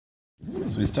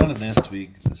So we started last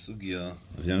week the sugya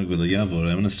of Yaharog Yaavor.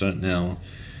 I want to start now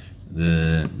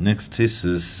the next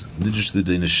thesis, Lidrash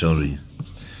L'Dain Shari.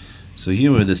 So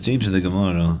here we're at the stage of the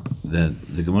Gemara that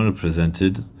the Gemara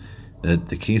presented that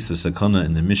the case of Sakana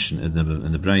in the mission in the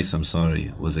Brais,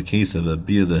 was a case of a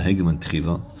Bia the Hegemon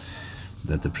Tchila,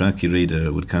 that the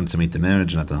procurator would consummate the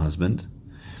marriage, not the husband.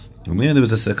 And there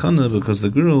was a Sakana because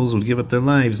the girls would give up their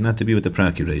lives not to be with the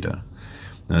procurator.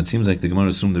 Now it seems like the Gemara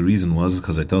assumed the reason was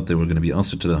because I thought they were going to be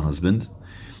usher to the husband,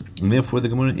 and therefore the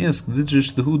Gemara asked,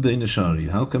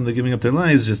 how come they're giving up their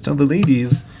lives? Just tell the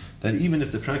ladies that even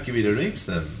if the procurator rapes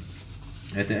them,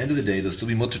 at the end of the day they'll still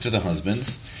be mutter to the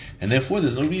husbands, and therefore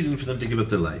there's no reason for them to give up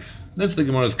their life. That's the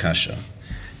Gemara's kasha.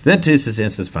 That test is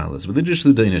asked as follows: and if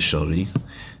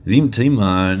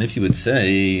you would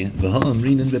say,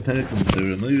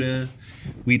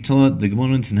 we taught, the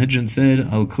Gemara in Sanhedrin said,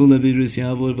 Al kol averis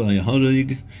Yaavor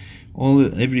Yaharog,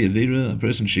 every avera a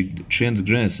person should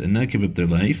transgress and not give up their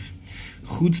life,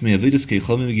 chutz me averis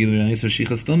keichavim gilur ayis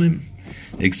shichas damim,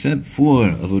 except for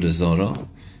avodah zara,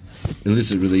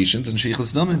 illicit relations, and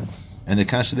shichas damim. And the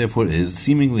kasha therefore is,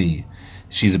 seemingly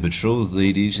she's a betrothed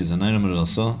lady, she's a naira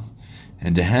marasa,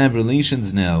 and to have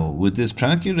relations now with this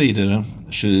procurator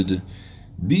should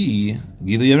be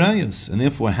Gilui Arayos, and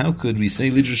therefore how could we say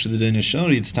Lidrash L'Dain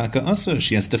Shari? It's Taka Asar.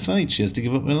 She has to fight. She has to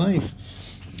give up her life.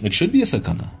 It should be a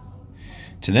sakana.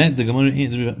 To that, the Gemara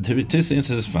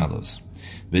answers as follows: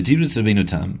 V'tivrus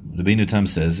Rabbeinu Tam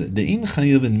says, De'in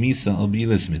chayav and misa al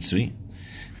bilas mitzri.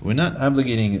 We're not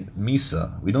obligating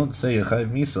misa. We don't say a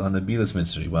chayav misa on the bilas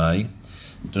mitzri. Why?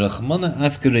 D'rachmana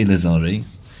afkarei lezarei.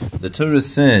 The Torah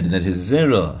said that his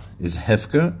zera is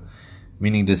hefker,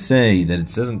 meaning to say that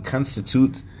it doesn't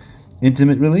constitute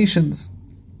intimate relations.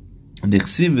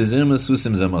 Because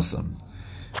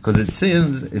it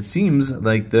seems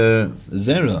like the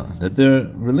zera, that their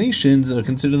relations are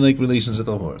considered like relations with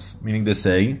a horse, meaning to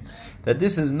say that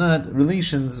this is not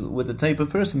relations with the type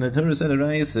of person that Torah said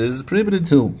Arayas is prohibited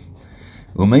to.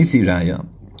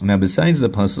 Now besides the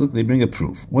pasuk, they bring a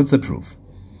proof. What's the proof?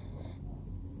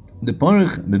 The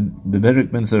Parach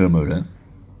Beberik Ben Saramura,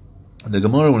 the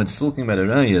Gemara, when it's talking about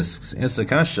Arayas, asks the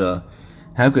kasha,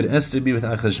 how could Esther be with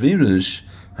Achashverosh?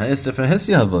 Esther for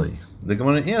Hesia Havoy. The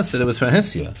Gemara asked that it was for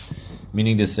Hesia,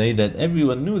 meaning to say that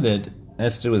everyone knew that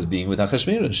Esther was being with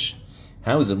Achashverosh.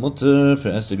 How is it mutter for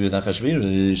Esther to be with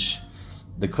Achashverosh?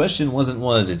 The question was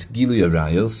it's Gilui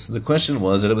Arayos. The question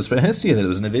was that it was for Hesia, that it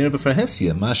was an Avera for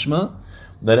Hesia. Mashma,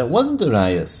 that it wasn't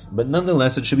Arayas, but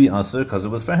nonetheless it should be Aser because it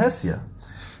was for Hesia.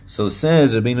 So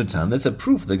says Rabbeinu Tam, that's a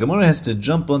proof. The Gemara has to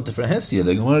jump onto Frahesia.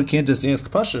 The Gemara can't just ask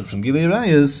Pasha from Gilui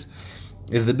Arayos.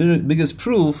 Is the biggest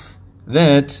proof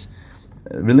that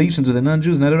relations with a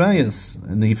non-Jew is not Arayos.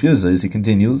 And the Hifyozah, as he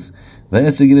continues,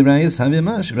 Va'ester Gilui Arayos havya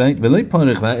mash, right? V'loi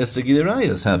parich va'ester Gilui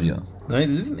Arayos havya. Right? It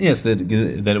isn't yes that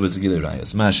it was Gilui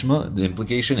Arayos. Mashma, the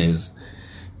implication is,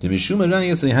 the Mishum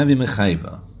Arayos havya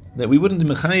mechayva, that we wouldn't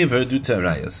mechayev her due to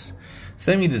Arayos.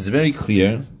 So that means it's very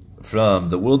clear from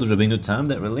the world of Rabbeinu Tam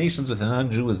that relations with a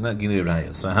non-Jew is not Gilui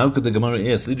Arayos. So how could the Gemara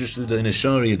ask, Lidrash L'Dain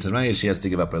Shari, it's Arayos, she has to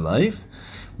give up her life?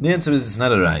 The answer is it's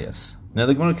not Arayos. Now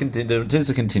the Gemara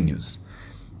continues.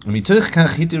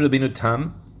 Rabbeinu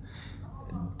Tam,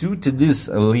 due to this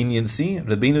leniency,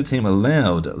 Rabbeinu Tam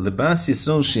allowed Lebas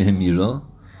Yisrael Shehemira,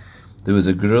 there was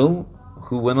a girl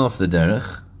who went off the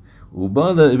derech,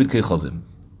 Ubala Ivid Kechovim,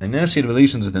 and now she had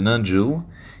relations with a non-Jew.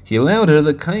 He allowed her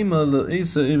the kaima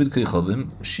le'esa ivid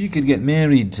kechavim. She could get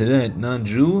married to that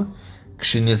non-Jew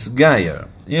kshenisgayer,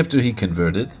 after he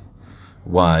converted.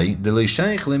 Why? Because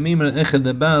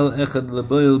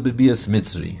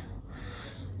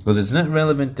it's not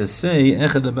relevant to say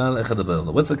echad abal echad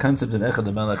abal. What's the concept of echad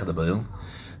abal echad abal?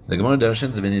 The Gemara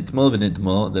darshans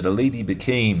v'nitmol that a lady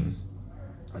became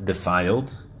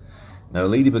defiled. Now a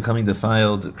lady becoming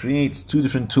defiled creates two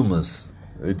different tumas.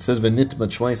 It says v'nitma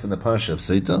twice in the parsha of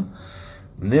Seita,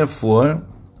 and therefore,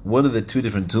 what are the two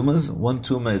different tumas? One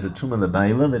tuma is a tuma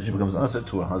lebaila, that she becomes asr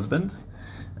to her husband,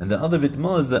 and the other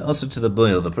vitma is the asr to the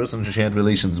boil, the person she had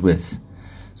relations with.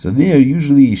 So there,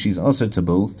 usually she's asr to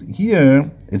both.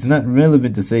 Here, it's not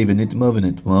relevant to say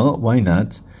v'nitma. Why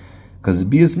not? Because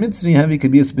bias mitzri havi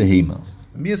kabias behema.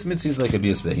 Bias mitzri is like a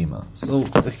bias behema. So,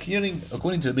 according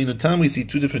to Rabbeinu Tam, we see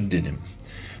two different dinim.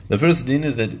 The first din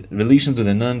is that relations with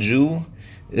a non-Jew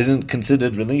isn't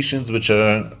considered relations which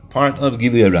are part of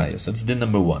Gilui Arayos. That's din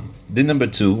number one. Din number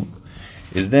two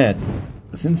is that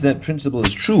since that principle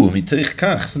is true,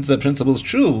 since that principle is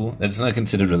true, that it's not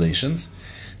considered relations,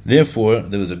 therefore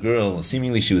there was a girl,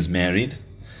 seemingly she was married,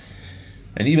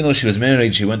 and even though she was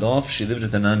married, she went off, she lived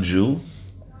with a non-Jew,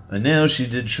 and now she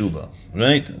did tshuva,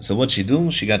 right? So what she do?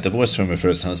 She got divorced from her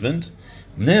first husband,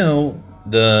 Now,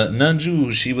 the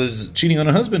non-Jew she was cheating on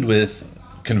her husband with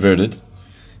converted,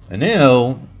 and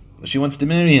now she wants to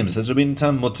marry him. Says Rabbeinu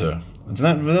Tam Mutter. It's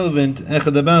not relevant.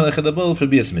 Echad habal, echad habol for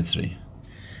bias mitzri.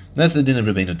 That's the din of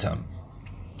Rabbeinu Tam.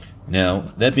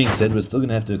 Now, that being said, we're still going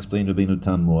to have to explain Rabbeinu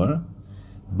Tam more.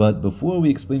 But before we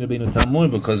explain Rabbeinu Tam more,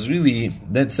 because really,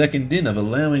 that second din of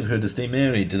allowing her to stay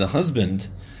married to the husband,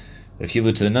 or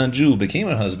kilu to the non-Jew, became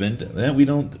her husband, that we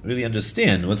don't really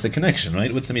understand. What's the connection,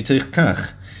 right? What's the miteich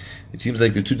kach? It seems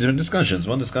like there are two different discussions.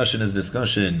 One discussion is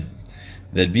discussion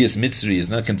that bias mitzri is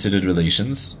not considered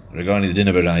relations, regarding the din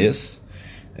of arayas.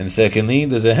 And secondly,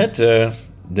 there's a heter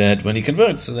that when he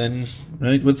converts, so then,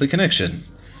 right, what's the connection?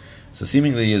 So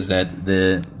seemingly is that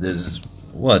there's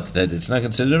that it's not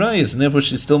considered arayas, and therefore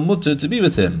she's still mutter to be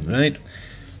with him, right?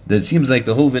 That it seems like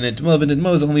the whole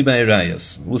vinitmo is only by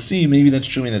arayas. We'll see, maybe that's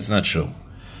true, maybe that's not true.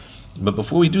 But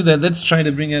before we do that, let's try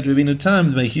to bring out Rabbeinu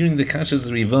Tam by hearing the kashas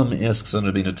the Rivam asks on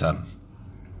Rabbeinu Tam.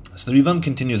 So the Rivam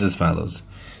continues as follows.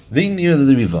 Very near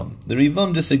the Rivam. The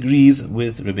Rivam disagrees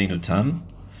with Rabbeinu Tam,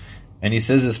 and he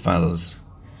says as follows.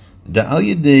 When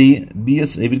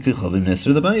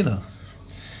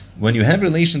you have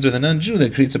relations with a non-Jew,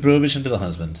 that creates a prohibition to the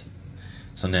husband.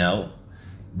 So now,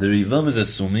 the Rivam is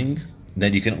assuming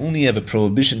that you can only have a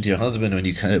prohibition to your husband when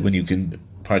you can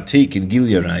partake in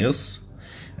Gilui Arayos,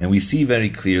 and we see very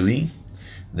clearly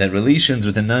that relations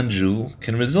with a non-Jew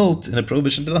can result in a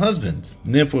prohibition to the husband.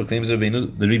 And therefore, claims the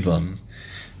Rivam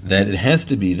that it has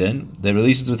to be then that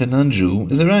relations with a non-Jew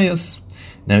is Arayos.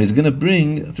 Now he's going to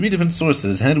bring three different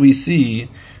sources. How do we see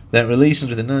that relations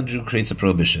with a non-Jew creates a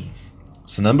prohibition?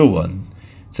 So number one,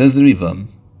 says the Rivam,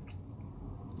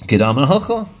 Kedamar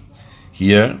Hacha.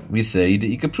 Here we say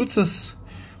De'ika Prutzas.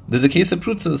 There's a case of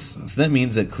Prutzas. So that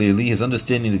means that clearly his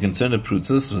understanding, the concern of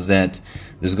Prutzas, was that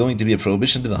there's going to be a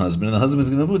prohibition to the husband, and the husband is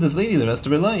going to live with this lady the rest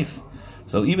of her life.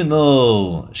 So even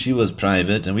though she was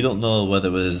private, and we don't know whether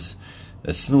it was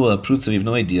a snua, a Prutzas, we have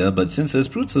no idea, but since there's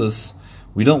Prutzas,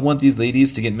 we don't want these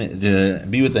ladies to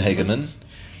be with the hegemon.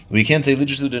 We can't say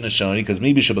Lidjusud in a shari because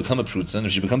maybe she'll become a prutza, and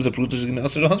if she becomes a prutza, she's going to be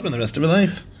also her husband the rest of her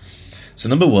life. So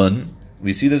number one,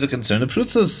 we see there's a concern of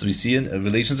prutzas. We see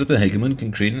relations with the hegemon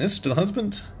can create an issue to the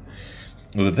husband.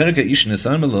 With the perika ish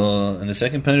nesarmelo, in the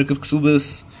second parak of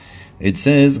Ksubas, it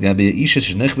says Gabi isha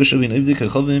shenech v'shavin ivdik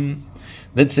hachavim.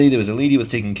 Let's say there was a lady who was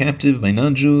taken captive by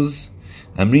non-Jews.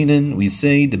 Amrinen, we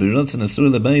say the beratzan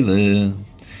asur lebayle,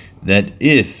 that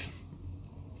if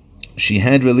she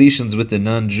had relations with the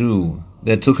non-Jew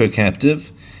that took her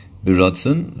captive,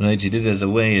 beratzan, right? She did it as a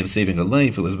way of saving her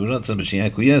life. It was beratzan, but she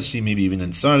acquiesced. She maybe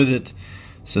even started it.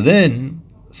 So then,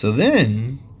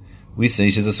 we say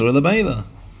she's a surah labayla.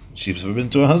 She's forbidden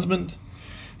to her husband.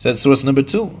 So that's source number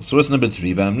two. Source number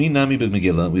three, V'amri nami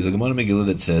b'Megillah. We have a Gemara Megillah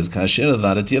that says, Kasher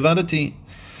avadati avadati.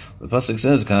 The pasuk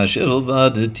says, Kasher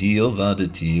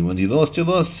avadati. When you lost, you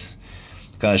lost.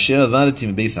 Kasher avadati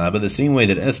m'beis Abba. The same way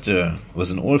that Esther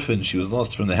was an orphan, she was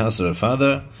lost from the house of her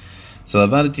father. So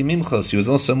avadati mimcha, she was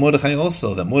also a Mordechai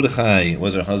also. That Mordechai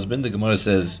was her husband. The Gemara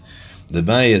says the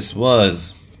bias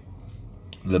was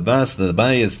the bias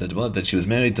that she was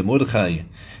married to Mordechai,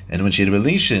 and when she had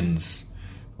relations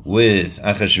with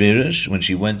Achashverosh, when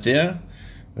she went there,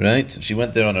 right? She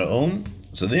went there on her own.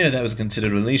 So there, that was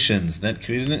considered relations. That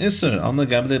created an isser. Alma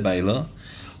gabde baila.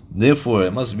 Therefore,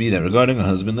 it must be that regarding a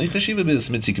husband, that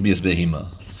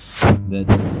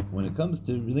when it comes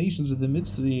to relations with the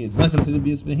mitzvah, it's not considered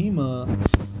bias behima.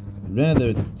 Rather,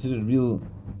 it's considered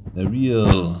a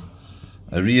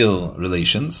real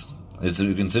relations. It's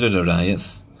considered a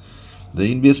rayas. The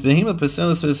in bias behima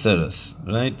peselas veseras,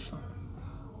 right?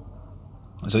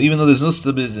 So even though there's no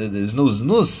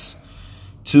znus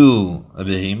to a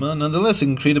behima, nonetheless it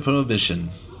can create a prohibition.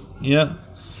 Yeah.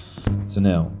 So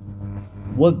now,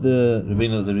 what the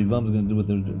Rivam is going to do with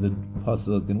the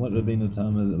pasuk, and what Rabbeinu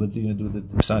Tam, what's he going to do with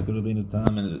the psak of Rabbeinu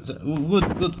Tam, and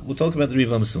we'll talk about the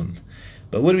Rivam soon.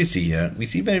 But what do we see here? We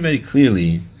see very, very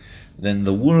clearly that in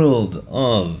the world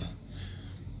of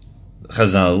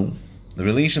Chazal, the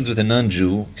relations with a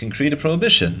non-Jew can create a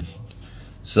prohibition.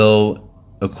 So,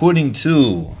 according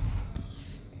to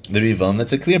the Rivam,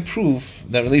 that's a clear proof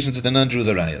that relations with the non-Jews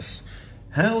are rayas.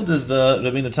 How does the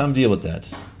Rabbeinu Tam deal with that?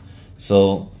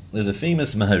 So, there's a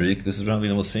famous Maharik. This is probably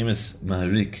the most famous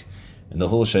Maharik in the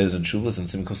whole Shayas and Shuvas and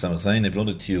Simchos Samach Zayin. I brought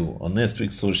it to you on last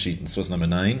week's source sheet in source number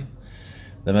 9.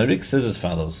 The Maharik says as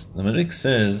follows. The Maharik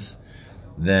says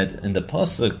that in the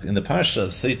pasuk, in the parsha of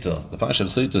Seita, the parsha of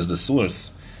Seita is the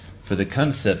source for the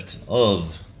concept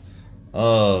of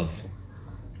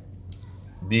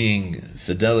being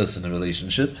fidelis in a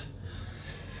relationship.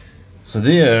 So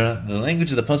there, the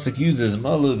language of the pasuk uses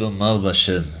malu bil mal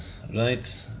bashem, right?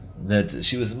 That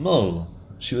she was mol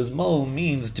She was mol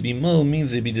means to be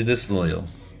disloyal.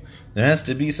 There has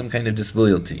to be some kind of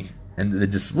disloyalty. And the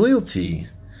disloyalty,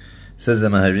 says the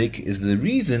Maharik, is the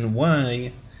reason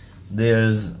why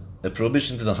there's a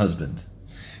prohibition to the husband.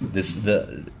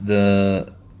 The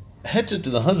heter to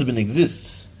the husband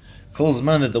exists. Calls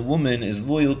man that the woman is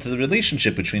loyal to the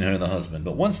relationship between her and the husband.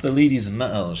 But once the lady's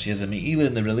ma'al, she has a me'ila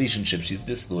in the relationship, she's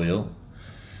disloyal.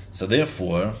 So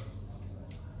therefore,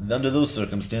 under those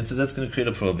circumstances, that's going to create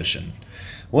a prohibition.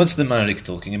 What's the Maharik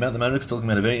talking about? The Maharik's talking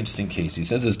about a very interesting case. He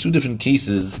says there's two different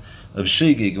cases of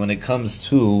shegig when it comes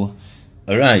to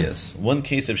arayas. One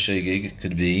case of shegig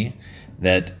could be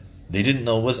that they didn't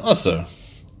know it was asar.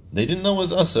 They didn't know it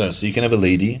was asar. So you can have a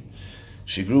lady,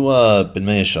 she grew up in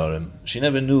Mei Sharim. She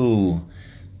never knew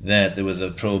that there was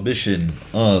a prohibition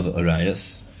of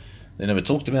arayas. They never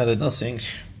talked about it, nothing.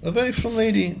 A very from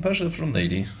lady, partially from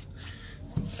lady.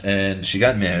 And she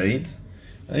got married.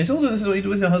 And he told her, this is what you do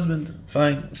with your husband.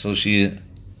 Fine. So she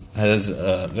has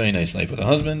a very nice life with her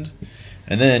husband.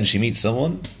 And then she meets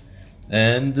someone.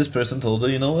 And this person told her,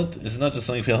 you know what? It's not just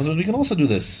something for your husband. We can also do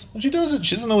this. And she does it.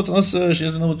 She doesn't know what's asr. She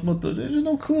doesn't know what's mutter. She has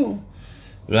no clue.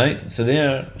 Right? So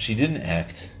there, she didn't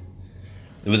act.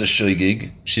 It was a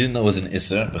shoygig. She didn't know it was an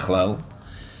isser, b'chlal.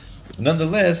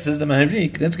 Nonetheless, says the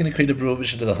Maharik, that's going to create a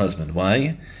prohibition to the husband.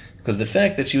 Why? Because the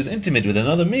fact that she was intimate with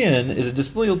another man is a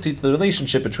disloyalty to the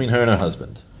relationship between her and her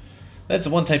husband. That's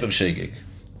one type of shegig.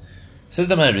 Says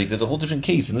the Maharik, there's a whole different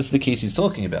case, and this is the case he's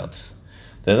talking about.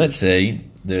 That let's say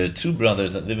there are two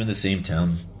brothers that live in the same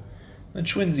town. They're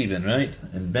twins even, right?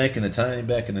 And back in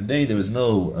the day, there was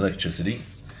no electricity.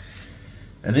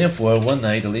 And therefore, one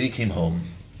night, a lady came home,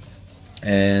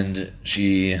 and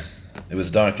it was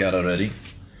dark out already.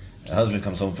 Her husband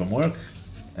comes home from work,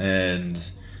 and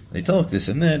they talk this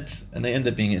and that, and they end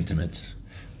up being intimate.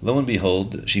 Lo and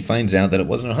behold, she finds out that it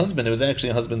wasn't her husband, it was actually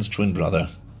her husband's twin brother.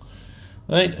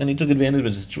 Right? And he took advantage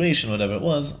of the situation, whatever it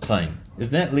was. Fine.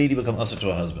 Is that lady become usher to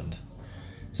her husband?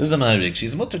 Says the Maharik,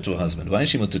 she's mutter to her husband. Why is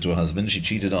she mutter to her husband? She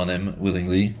cheated on him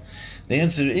willingly. The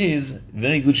answer is,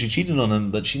 very good, she cheated on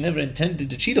him, but she never intended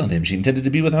to cheat on him. She intended to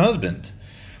be with her husband.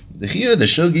 Here, the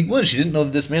shogig was, she didn't know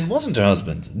that this man wasn't her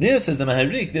husband. There, says the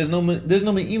Maharik, there's no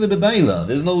me'ila bebaila,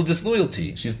 there's no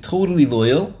disloyalty. She's totally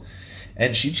loyal,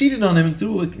 and she cheated on him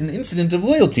through an incident of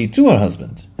loyalty to her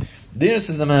husband. There,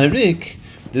 says the Maharik,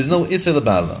 there's no isser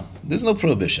lebala, there's no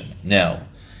prohibition. Now,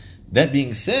 that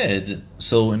being said,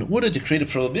 so in order to create a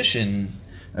prohibition,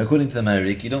 according to the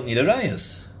Maharik, you don't need a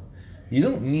rayas. You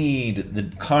don't need the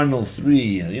carnal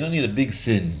three, you don't need a big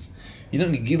sin. You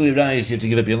don't need gilui rayas, you have to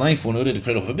give up your life for in order to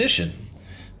create a prohibition.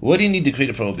 What do you need to create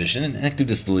a prohibition? An act of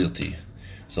disloyalty.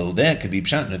 So that could be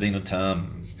Pshat Rabbeinu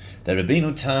Tam. That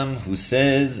Rabbeinu Tam, who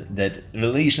says that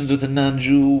relations with a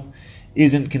non-Jew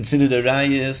isn't considered a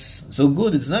rayas, so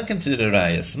good, it's not considered a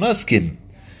rayas. Muskin.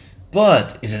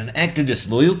 But is it an act of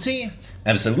disloyalty?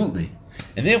 Absolutely.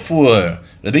 And therefore,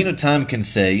 Rabbeinu Tam can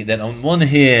say that on one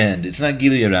hand, it's not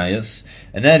gilui rayas,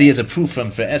 and that he has a proof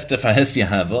from for Esther Farhes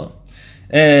Yahavor,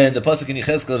 and the pasuk in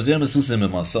Yechezkel of Zer Mesusim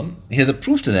Emasam, he has a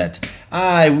proof to that.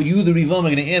 You the Rivam, are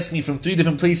going to ask me from three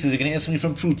different places. You're going to ask me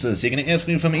from Prutzas. You're going to ask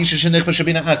me from Isha Shenech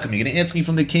Vashabina Akum. You're going to ask me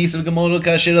from the case of Gemara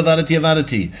Kasher Avarati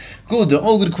Avarati. Good, they're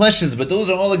all good questions, but those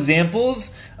are all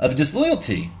examples of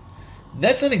disloyalty.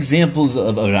 That's not examples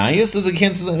of arayas, those are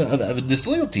examples of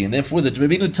disloyalty, and therefore the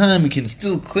Rabbeinu Tam can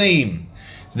still claim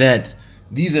that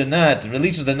these are not,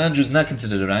 relations of the non-Jews not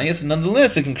considered arayas, and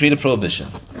nonetheless it can create a prohibition.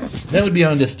 That would be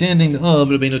our understanding of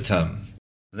Rabbeinu Tam.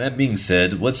 That being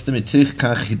said, what's the mitich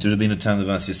kachi to Rabbeinu Tam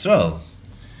Levas Yisrael?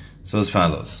 So as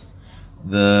follows.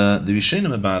 The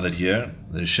Rishonim about it here,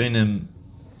 the Rishonim,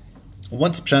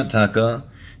 what's Pshat Taka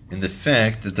in the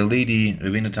fact that the lady,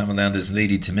 Rabbeinu Tam allowed this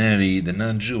lady to marry the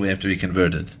non-Jew after he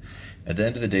converted. At the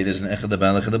end of the day, there's an echad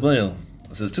abalach adabayil.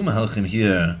 So there's two mahalchim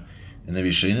here in the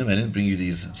Rishonim. I didn't bring you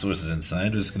these sources inside.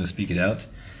 I'm just going to speak it out.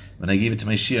 When I gave it to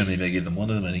my shir, maybe I gave them one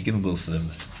of them, and I gave them both of them.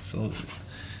 So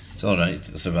it's all right.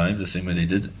 It'll survive the same way they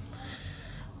did.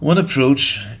 One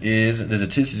approach is, there's a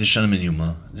Tis Yishanim in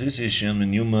Yuma. Tis Yishanim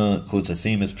in Yuma quotes a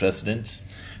famous precedent.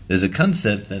 There's a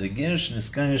concept that a gersh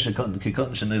niskayer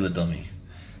kikotin shenei ladami.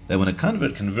 That when a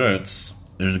convert converts,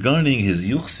 regarding his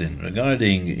yuchsin,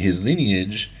 regarding his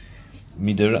lineage, on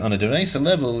a deraisa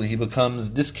level, he becomes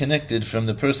disconnected from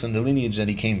the person, the lineage that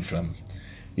he came from.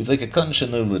 He's like a katan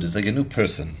shenolud, it's like a new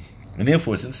person. And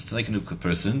therefore, since it's like a new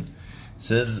person,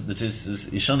 says that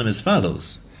Ishanim as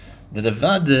follows. That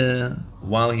Avad,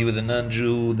 while he was a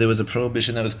non-Jew, there was a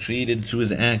prohibition that was created through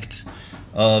his act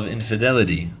of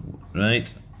infidelity,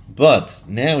 right? But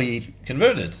now he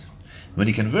converted. When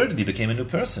he converted, he became a new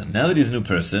person. Now that he's a new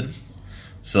person,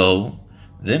 so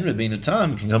then Rabbeinu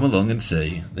Tam can come along and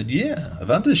say that, yeah,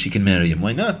 Avada, she can marry him.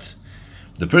 Why not?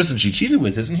 The person she cheated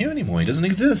with isn't here anymore. He doesn't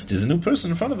exist. He's a new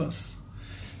person in front of us.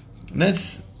 And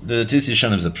that's the Tis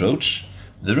Yeshanim's approach.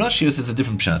 The Rush here says a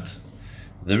different pshat.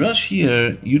 The Rush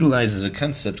here utilizes a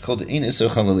concept called Ein Isser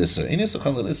Chalal Isser. Ein Isser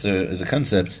Chalal Isser is a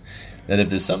concept that if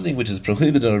there's something which is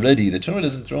prohibited already, the Torah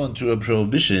doesn't throw into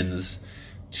prohibitions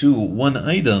to one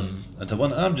item, to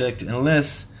one object,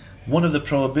 unless one of the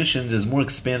prohibitions is more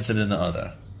expansive than the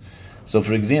other. So,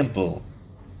 for example,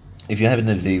 if you have a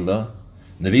nevela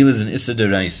is an Issa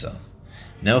Deraisa.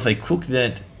 Now, if I cook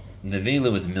that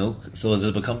nevela with milk, so does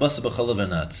it become basa b'chalav or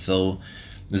not? So,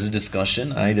 there's a discussion.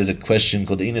 There's a question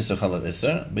called Ein Isser Chalav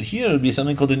Isser, but here it would be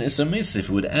something called an Isser Meisif. It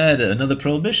would add another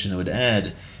prohibition. It would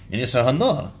add an Isser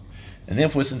Hana. And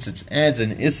therefore, since it adds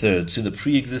an Isser to the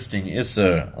pre-existing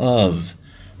Isser of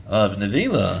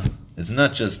nevela, it's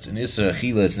not just an Isser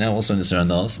Achila, it's now also an Isser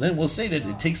Hana. So then we'll say that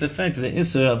it takes effect the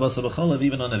Isser of basa b'chalav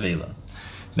even on nevela.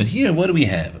 But here, what do we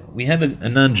have? We have a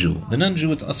non-Jew. The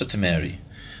non-Jew, it's also to marry.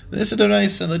 The Issa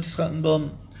Deraisa, the Tischaten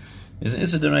Bom, is an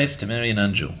Issa Deraisa to marry a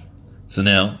non-Jew. So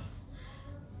now,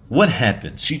 what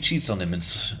happens? She cheats on him, and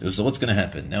so what's going to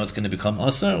happen? Now it's going to become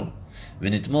Asar.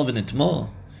 V'nitmo.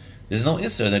 There's no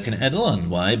Isser that can add on.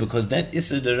 Why? Because that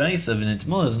Issa Deraisa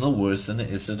v'nitmo is no worse than the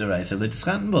Issa Deraisa of the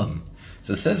Tischaten Bom.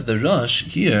 So says the Rosh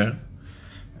here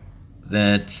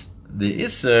that the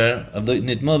Isser of the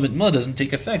Nitmo v'nitmo doesn't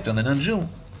take effect on the non-Jew.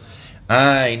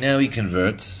 Now he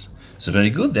converts. So very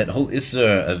good, that whole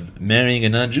Isser of marrying a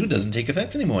non-Jew doesn't take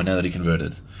effect anymore now that he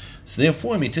converted. So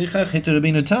therefore, Mitichach Heter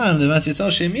Rabbeinu Tam, the Vas Yisal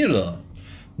Shemira.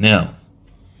 Now,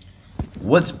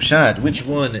 what's Pshat? Which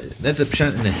one? That's a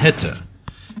Pshat in the Heter.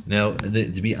 Now,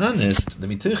 to be honest, the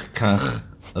Mitichach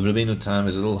of Rabbeinu Tam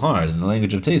is a little hard in the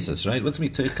language of Tesis, right? What's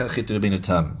Mitichach Heter Rabbeinu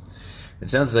Tam? It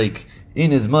sounds like,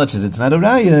 in as much as it's not a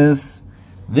Rayas,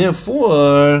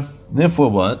 therefore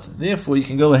what? Therefore you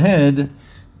can go ahead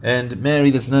and marry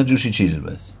this non-Jew she cheated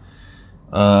with.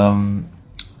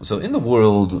 So in the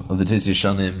world of the Tis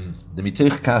Yeshanim, the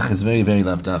Miteich Kach is very, very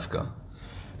lavdavka.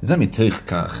 It's not Miteich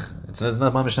Kach. It has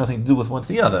not mamish nothing to do with one to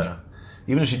the other.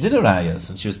 Even if she did a rayas,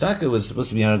 and she was supposed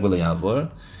to be Yaharog Yaavor,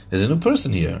 there's a new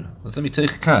person here. It's not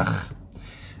Miteich Kach.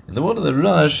 In the world of the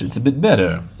Rush, it's a bit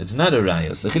better. It's not a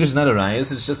rayas. The Chiddush is not a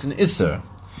rayas, it's just an Isser.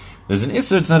 There's an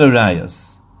Isser, it's not a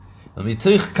rayas. And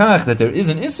Miteich Kach, that there is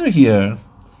an Isser here,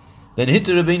 then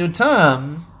Hitter Rabbeinu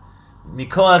Tam,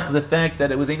 mikoach the fact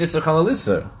that it was a Isser Chalal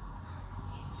Isser.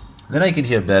 Then I can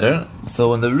hear better.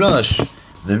 So in the Rush,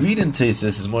 the read in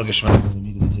Tesis is more geschmack than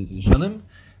the read in Tesis Yeshanim,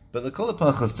 but the Kol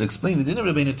HaPachos, to explain the din of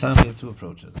Rabbeinu Tam, we have two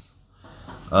approaches.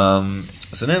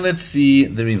 So now let's see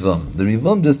the Rivam. The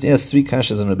Rivam just asks three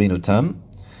kashas on Rabbeinu Tam,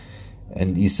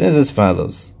 and he says as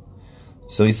follows.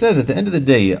 So he says at the end of the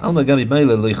day, Alma Gabi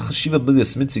Baila Shiva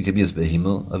Bias Mitzi Kabias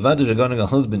Behima, Avada regarding a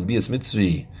husband Bias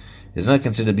Mitzri is not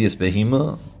considered Bias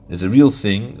Behima, it's a real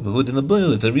thing. V'hud in the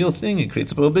Bail, it's a real thing, it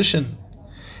creates a prohibition.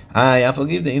 I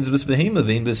forgive the Ain's Bis Behima,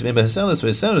 Vein Bis Behima Hasalas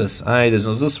Veseris. There's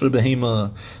no Zus for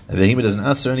Behima. A Behima doesn't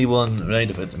ask for anyone, right?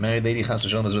 If a married lady has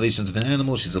has relations with an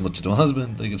animal, she's able to a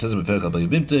husband, like it says in Perkal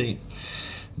Bayibimte.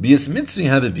 Bias Mitzri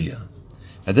have a Bia.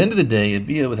 At the end of the day, a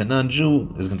bia with a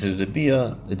non-Jew is considered a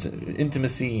bia, it's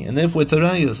intimacy, and therefore it's a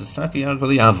rayos, it's taki Yaharog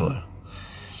Yaavor.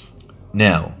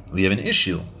 Now, we have an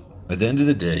issue. At the end of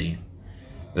the day,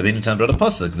 Rabbeinu Tam brought a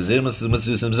pasuk, V'zer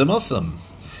masusim zemosam.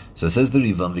 So says the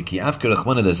Rivam, V'ki afker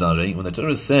achmana dezare, when the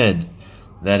Torah said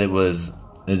that it was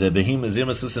the behim zir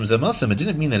masusim zemosam, it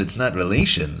didn't mean that it's not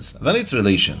relations, but it's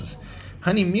relations.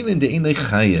 Hani milin de'in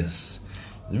lechayas.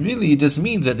 Really, it just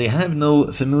means that they have no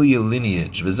familial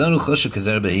lineage.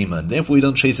 Therefore, we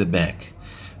don't chase it back.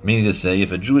 Meaning to say,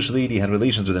 if a Jewish lady had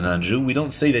relations with a non-Jew, we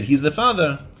don't say that he's the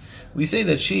father. We say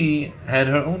that she had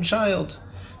her own child.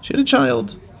 She had a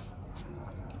child.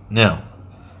 Now,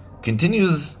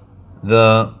 continues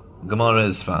the Gemara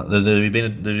as follows. The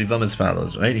Rivam as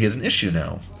follows, right? He has an issue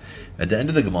now. At the end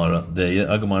of the Gemara,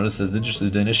 our Gemara says,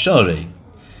 the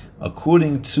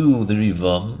according to the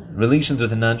Rivam, relations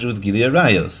with a non-Jew is Gilead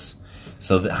Rayos.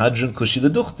 So the Hadron Kushi the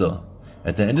Duchta.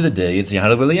 At the end of the day, it's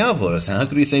Yaharog Yaavor. So how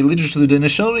could we say literally the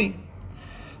Neshori?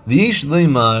 V'yesh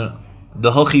leimar the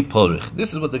Hochi Porich.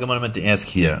 This is what the Gemara meant to ask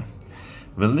here.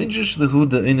 Religious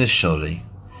lehuda ineshori.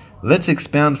 Let's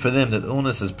expound for them that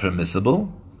onus is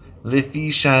permissible. Lefi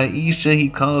sha'isha hi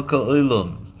karka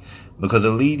olam. Because a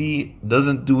lady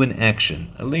doesn't do an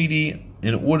action. A lady,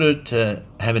 in order to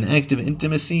have an act of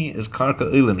intimacy, is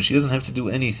karka olam. She doesn't have to do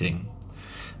anything.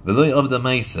 V'loy of the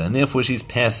maisa, and therefore she's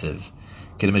passive.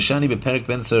 Kedemeshani beperik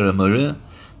ben Saramura,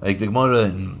 like the Gemara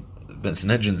in Ben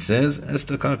Sanhedrin says,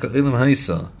 Esther karka olam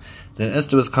haisa. Then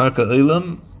Esther was karka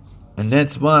olam, And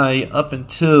that's why, up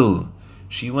until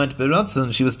she went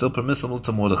beratzon, she was still permissible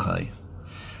to Mordechai.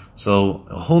 So,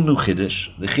 a whole new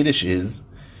chiddush. The chiddush is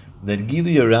that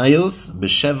Gilu Yarayos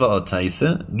b'sheva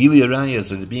otaisa, Gilu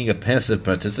Yarayos, or being a passive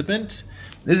participant,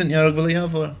 isn't Yaharog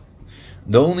Yaavor.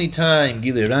 The only time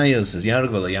Gilu Yarayos is Yaharog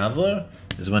Yaavor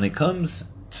is when it comes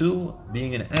to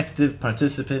being an active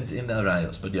participant in the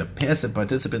arayos. But you're a passive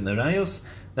participant in the arayos,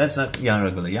 that's not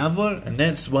Yaharog Yaavor, and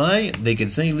that's why they can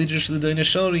say Lidrash L'day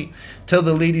Neshari. Tell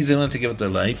the ladies they don't have to give up their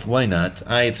life. Why not?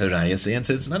 It's a rayas. The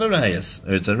answer is it's not a rayas.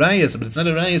 Or it's a rayas, but it's not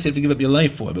a rayas you have to give up your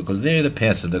life for, because they're the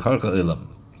passive, the Karka Olam.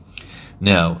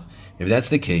 Now, if that's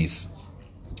the case,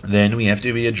 then we have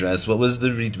to readdress what was the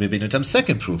Rebbeinu Tam's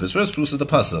second proof. His first proof is the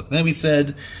pasuk. Then we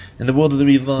said, in the world of the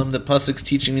Rivam, the pasuk's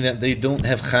teaching me that they don't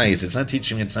have chayis. It's not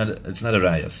teaching me. It's not a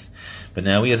rayas. But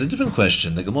now he has a different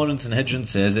question. The Gemara in Sanhedrin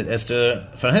says that Esther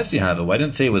farhes Yahava. Why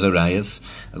didn't it say it was a rayas?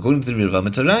 According to the Rivam,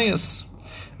 it's a rayas.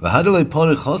 V'hadalei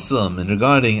porich chosam. And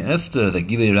regarding Esther, that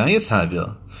gilei rayas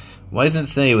havya. Why doesn't it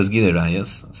say it was gilei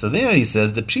rayas? So there he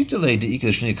says the pshitale deikah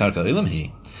shnei karka olam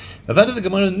hi. Avada the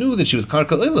Gemara knew that she was Karka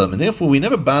Olam, and therefore we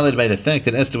never bothered by the fact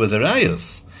that Esther was a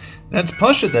rayos. That's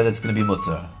Pasha that it's going to be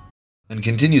mutter. And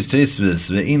continues Teisvis,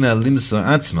 Ve'ina limsor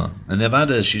atzma, and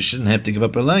Avada she shouldn't have to give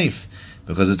up her life,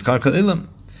 because it's Karka Olam.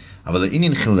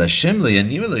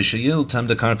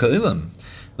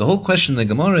 The whole question in the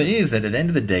Gemara is that at the end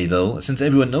of the day, though, since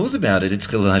everyone knows about it, it's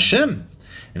Chil Hashem.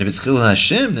 And if it's Chil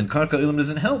Hashem, then Karka Olam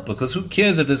doesn't help, because who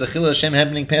cares if there's a Chil Hashem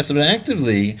happening passively or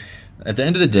actively? At the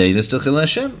end of the day, there's still Chil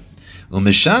Hashem.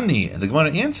 Umeshani, and the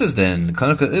Gemara answers then,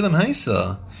 Karka Olam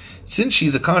Haisa, since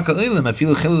she's a Karka Olam, I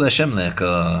feel Chil Hashem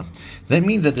leka. That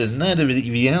means that there's not a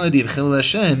reality of Chil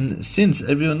Hashem, since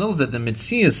everyone knows that the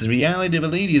Metzias, the reality of a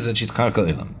lady, is that she's Karka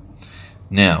Olam.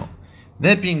 Now,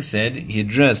 that being said, he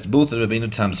addressed both of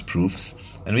Rebbeinu Tam's proofs,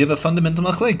 and we have a fundamental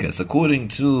machlekes. According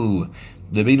to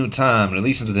the Rebbeinu Tam,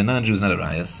 relations with a non-Jew is not a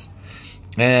rayas,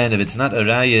 and if it's not a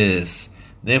rayas,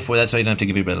 therefore that's why you don't have to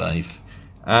give your life.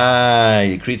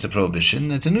 It creates a prohibition.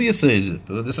 That's a new yesod.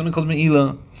 There's something called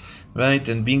me'ilah, right?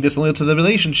 And being disloyal to the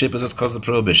relationship is what's caused the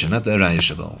prohibition, not the arayah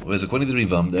shabal. Whereas according to the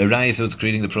Rivam, the arayah is what's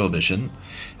creating the prohibition.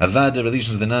 Avad, the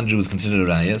relations with the non-Jew is considered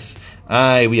arayas.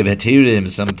 We have heterim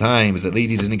sometimes that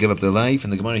ladies didn't give up their life,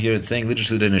 and the Gemara here it's saying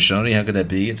Lidrash L'day Neshari. How could that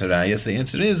be? It's arayas. The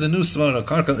answer is a new svara,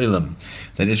 Karka Olam.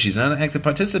 That if she's not an active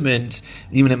participant,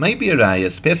 even it might be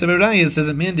arayas. Passive arayas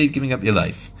doesn't mandate giving up your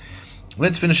life.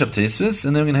 Let's finish up Teisvis,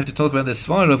 and then we're going to have to talk about the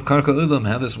svara of Karka Olam,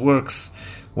 how this works,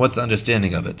 what's the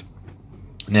understanding of it.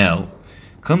 Now,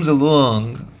 comes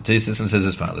along Teisvis and says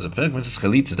as follows: a perek mitzvahs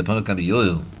chalitza, the perek can be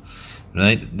Yoel,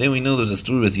 right? Then we know there's a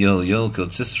story with Yoel. Yoel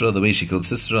killed Sisera. The way she killed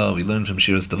Sisera, we learned from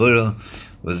Shiras Tavora,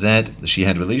 was that she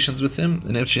had relations with him,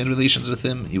 and after she had relations with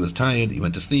him, he was tired, he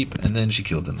went to sleep, and then she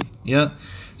killed him. Yeah.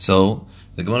 So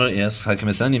the Gemara asks,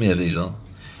 "Hakimesani me'aviro?"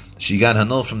 She got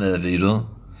hanol from the aviro.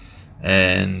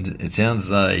 And it sounds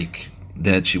like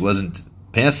that she wasn't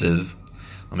passive.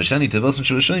 She hit a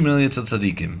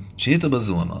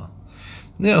bazuama.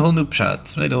 They're a whole new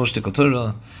pshat, right? A whole shtickle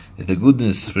Torah. If the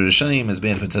goodness for Rishayim is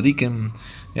bad for tzadikim,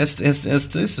 yes,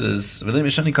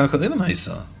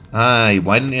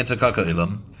 why didn't he answer Karka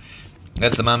Olam?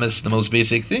 That's the mamas, the most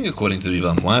basic thing according to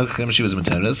Rivam. Why she was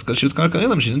materes? Because she was Karka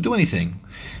Olam, she didn't do anything.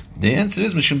 The answer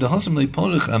is Mishum dehosam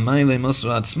leiporich amayle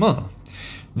mosra atzma.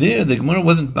 There, the Gemara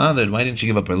wasn't bothered. Why didn't she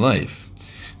give up her life?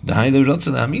 The Haile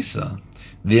Rotza the Hamisa.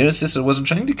 Their sister wasn't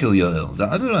trying to kill Yoel. The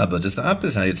other Rabba, just the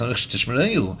opposite.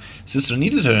 Sister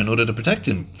needed her in order to protect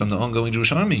him from the ongoing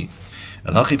Jewish army.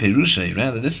 Rather,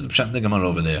 this is the pshat in the Gemara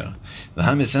over there.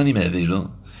 When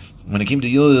it came to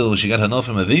Yoel, she got her off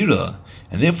from Avira,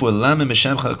 and therefore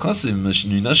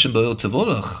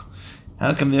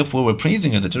how come therefore we're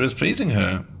praising her? The Torah is praising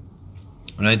her.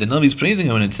 Right, the Navi is praising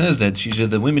her when it says that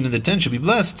the women in the tent should be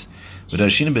blessed. But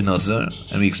Arshina ben Nazar,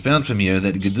 and we expound from here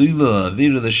that Gedula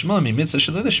Avira Lishma mi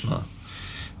mitzvah Lishma.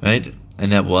 Right,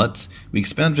 and that what we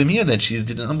expound from here that she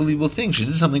did an unbelievable thing. She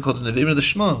did something called an Avira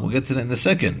Lishma. We'll get to that in a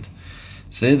second.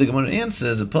 So the Gemara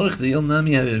answers, the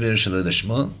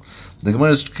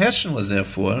Gemara's question was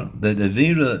therefore that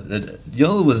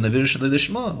Yoel was an Avira Shalei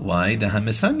Lishma. Why? The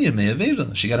Hamesanya me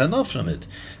Avira. She got enough from it,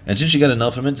 and since she got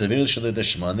enough from it, it's Avira Shalei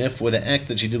Lishma. And therefore, the act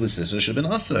that she did with sister should have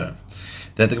been Aser.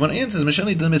 That the Gemara answers,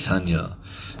 Mishani Dil Mishanya.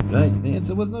 Right? The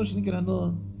answer was no. She didn't get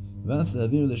enough. Therefore, she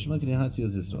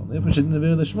didn't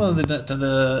Avira Lishma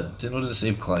in order to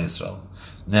save Klal Yisrael.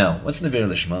 Now, what's Avira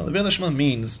Lishma? Avira Lishma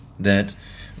means that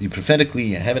you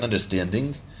prophetically have an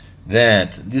understanding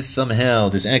that this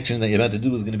action that you're about to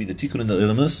do is going to be the tikkun in the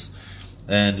ilamus,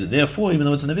 And therefore, even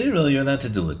though it's an Avera, you're allowed to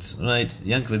do it. Right?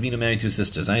 Yankov Avinu married two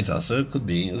sisters. Aitzer could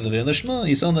be as Avera Lishma.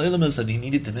 He saw in the Ilamas that he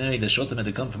needed to marry the Shotim had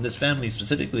to come from this family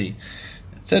specifically,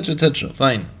 etc., etc.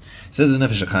 Fine. Says the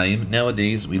Nefesh HaChaim,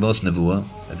 nowadays we lost Nevuah.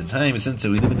 At the time, since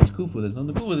we live in this Kufa, there's no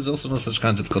Nevuah, there's also no such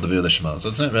concept called Avera Lishma. So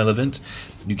it's not relevant.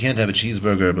 You can't have a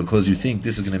cheeseburger because you think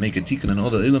this is going to make a tikkun and all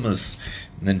the Ilamas,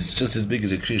 and then it's just as big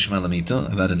as a Kriya Shema Lamita,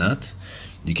 Avada not.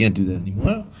 You can't do that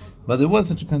anymore. But there was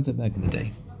such a concept back in the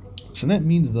day. So that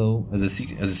means, though, as a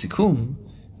sikum,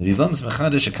 the Rivam's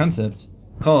Mechadish a concept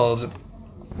called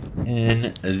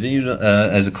an Avera,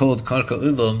 as a called Karka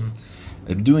Olam,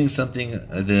 doing something,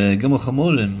 the Gimel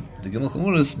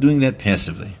Chamorim is doing that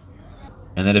passively.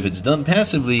 And that if it's done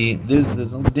passively, there's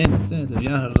no din said of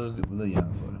Yaharog the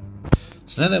Yaavor.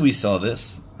 So now that we saw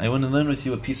this, I want to learn with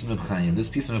you a piece of Reb Chaim. This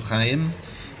piece of Reb Chaim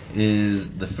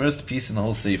is the first piece in the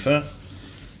whole Sefer,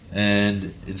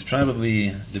 and it's probably,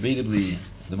 debatably,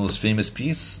 the most famous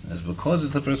piece, as because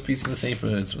it's the first piece in the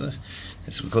Sefer,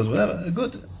 it's because whatever,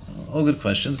 all good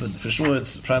questions, but for sure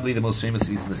it's probably the most famous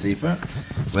piece in the Sefer.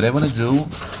 What I want to do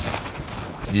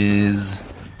is,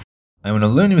 I want to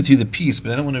learn with you the piece,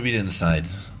 but I don't want to read it inside.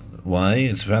 Why?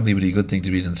 It's probably a really good thing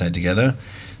to read inside together,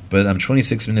 but I'm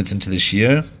 26 minutes into this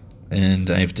year, and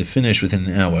I have to finish within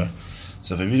an hour.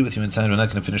 So if I read it with you inside, we're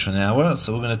not going to finish for an hour,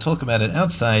 so we're going to talk about it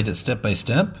outside, step by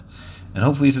step, and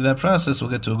hopefully through that process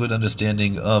we'll get to a good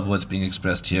understanding of what's being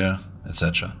expressed here,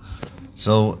 etc.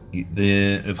 So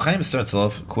the Reb Chaim starts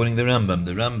off quoting the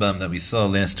Rambam that we saw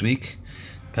last week,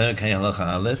 Perek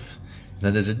Halacha Aleph,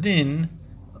 that there's a din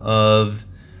of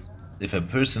if a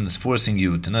person is forcing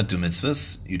you to not do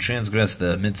mitzvahs, you transgress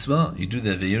the mitzvah, you do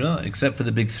the Avera, except for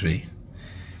the big three.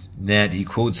 That he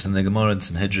quotes in the Gemara in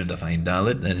Sanhedrin Daf Ayin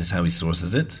Daled, that is how he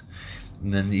sources it.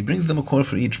 And then he brings them a core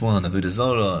for each one. Avodah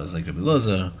Zarah is like Rabbi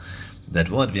Elazar, that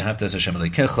what? V'ahavtas Hashem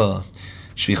Elokecha,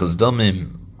 Shvichos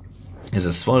Damim is a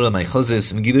Svara,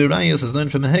 Maichazis, and Gilui Rayos is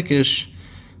learned from a Hekesh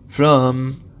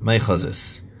from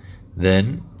Maichazis.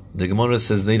 Then, the Gemara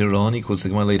says later on, he quotes the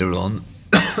Gemara later on,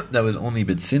 that was only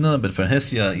B'tzina, but for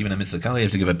Hesya, even a Mitzvah Kali, you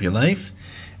have to give up your life.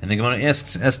 And the Gemara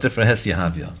asks Esther for Hesya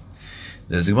Havya.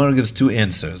 The Gemara gives two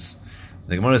answers.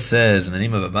 The Gemara says in the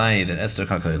name of Abai that Esther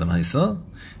Karka Olam Haisa,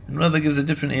 and Rava gives a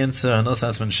different answer, Anos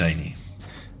Asman Shaini.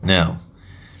 Now,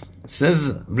 it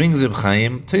says, brings Reb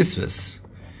Chaim Tosfos.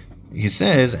 He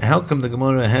says, how come the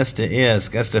Gemara has to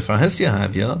ask Esther for Hesya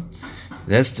Havya?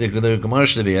 The Gemara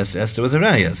should have asked Esther was a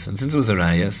Rayas, and since it was a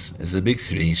Rayas, it's the big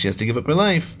three, she has to give up her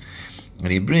life.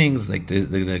 And he brings, like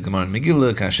the Gemara in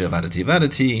Megillah, Kasha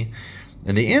Vadati,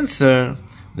 and the answer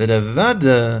that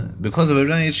Avada, because of a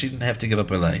Rayas, she didn't have to give up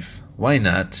her life. Why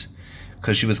not?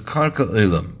 Because she was Karka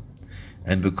Olam.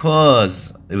 And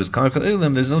because it was Karka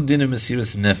Olam, there's no din of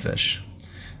Mesiras Nefesh.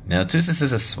 Now, Tosfos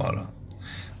is a Svara.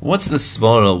 What's the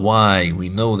Svara why we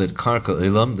know that Karka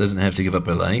Olam doesn't have to give up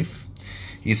her life?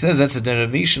 He says that's a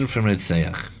derivation from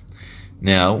Ritzeach.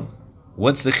 Now,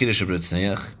 what's the Chiddush of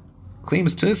Ritzeach?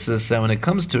 Claims Tosfos that when it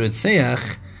comes to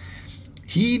Ritzeach,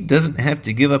 he doesn't have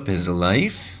to give up his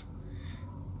life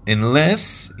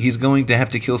unless he's going to have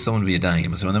to kill someone via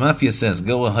dying. So when the Mafia says,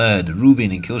 go ahead,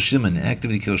 Reuven, and kill Shimon,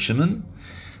 actively kill Shimon,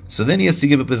 so then he has to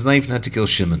give up his life not to kill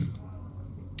Shimon.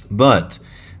 But,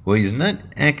 well, he's not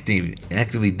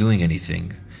actively doing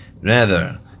anything.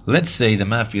 Rather, let's say the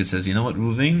Mafia says, you know what,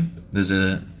 Reuven, there's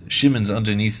a Shimon's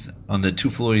underneath, on the two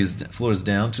stories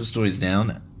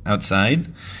down,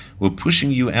 outside. We're pushing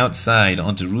you outside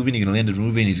onto Reuven, you're going to land at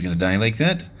Reuven, he's going to die like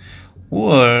that,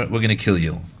 or we're going to kill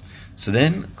you. So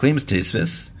then, claims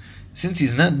Tosfos, since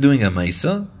he's not doing a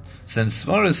Maisa, then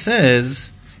Svara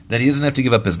says that he doesn't have to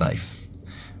give up his life.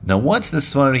 Now, what's the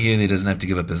Svara here that he doesn't have to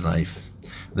give up his life?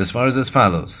 The Svara is as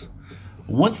follows.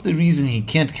 What's the reason he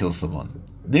can't kill someone?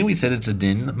 Then we said it's a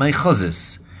din,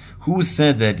 Maichazis. Who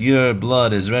said that your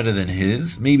blood is redder than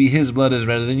his? Maybe his blood is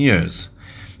redder than yours.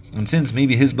 And since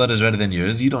maybe his blood is redder than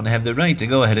yours, you don't have the right to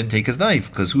go ahead and take his life,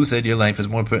 because who said your life is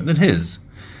more important than his?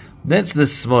 That's the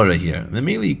svara here.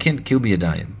 Immediately you can't kill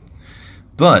biyadayim.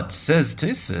 But, says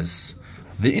Tosfos,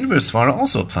 the inverse svara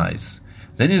also applies.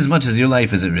 Then as much as your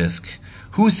life is at risk,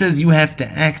 who says you have to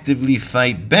actively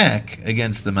fight back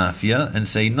against the Mafia and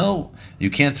say, no, you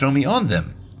can't throw me on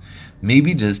them?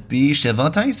 Maybe just be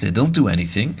Sheva Taisa, don't do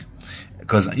anything.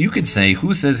 Because you could say,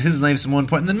 who says his life's more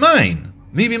important than mine?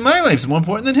 Maybe my life's more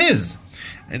important than his.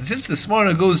 And since the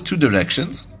svara goes two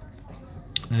directions,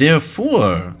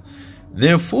 therefore,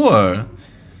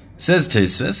 says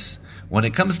Tosfos, when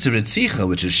it comes to Ritzicha,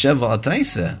 which is Sheva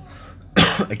Taisa,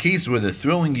 a case where they're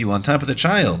throwing you on top of the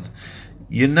child,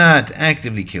 you're not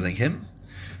actively killing him.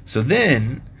 So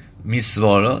then,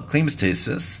 Misvara claims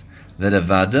Tosfos that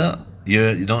Avada,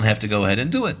 you don't have to go ahead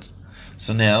and do it.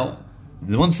 So now,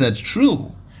 once that's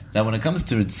true, that when it comes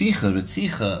to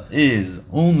Ritzicha is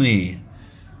only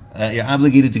you're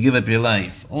obligated to give up your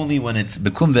life only when it's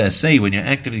bekum ve'asei, when you're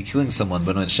actively killing someone.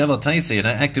 But when it's shevel taisei, you're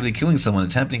not actively killing someone.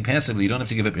 It's happening passively. You don't have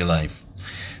to give up your life.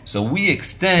 So we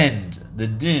extend the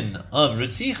din of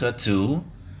Ritzicha to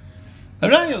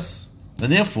Harayos.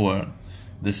 And therefore,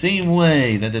 the same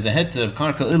way that there's a heter of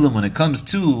Karka Ilam when it comes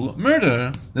to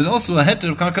murder, there's also a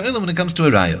heter of Karka Ilam when it comes to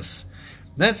Harayos.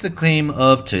 That's the claim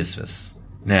of Tosfos.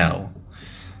 Now,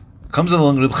 comes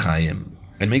along Reb Chaim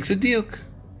and makes a diuk.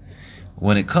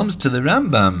 When it comes to the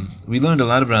Rambam, we learned a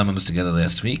lot of Rambams together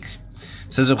last week.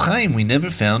 Says Reb Chaim, we never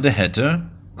found a heter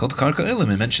called Karka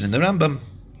Ilam mentioned in the Rambam.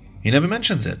 He never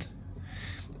mentions it.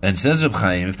 And says Reb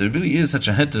Chaim, if there really is such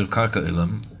a heter of Karka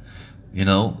Ilam,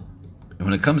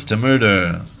 when it comes to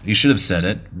murder, he should have said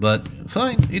it, but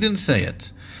fine, he didn't say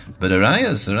it. But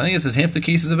Arayas is half the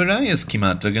cases of Arayas,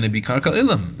 Kimat, are going to be Karka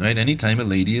Ilam, right? Anytime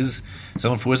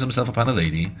someone forces himself upon a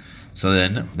lady, so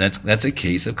then that's a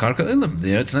case of Karka Ilam.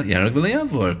 There it's not Yaharog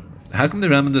Yaavor. How come the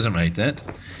Rambam doesn't write that?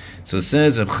 So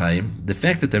says Reb Chaim, the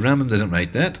fact that the Rambam doesn't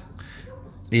write that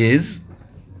is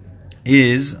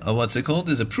is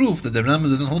a proof that the Rambam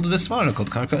doesn't hold to the svara called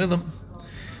Karka Ilam.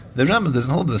 The Rambam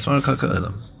doesn't hold to the svara Karka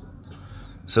Ilam.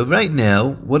 So right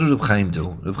now, what did Reb Chaim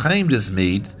do? Reb Chaim just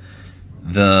made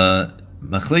the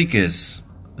machlekes,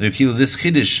 this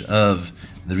chiddush of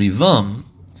the Rivam.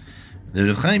 The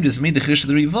Reb Chaim just made the chiddush of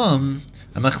the Rivam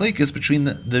a machlekes between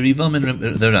the Rivam and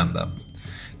the Rambam.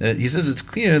 He says it's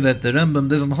clear that the Rambam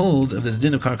doesn't hold of this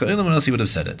din of Karka Ilam, or else he would have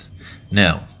said it.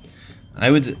 Now,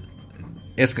 I would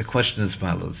ask a question as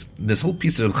follows. This whole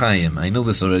piece of Reb Chaim, I know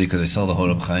this already because I saw the whole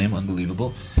Reb Chaim,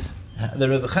 unbelievable. The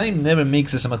Reb Chaim never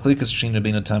makes this a machlekes between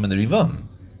Rabbeinu Tam and the Rivam.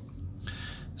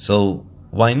 So,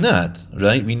 why not,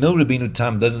 right? We know Rabbeinu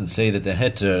Tam doesn't say that the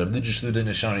heter of Nidjishluda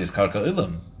Nishari is Karka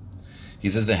Ilam. He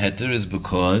says the heter is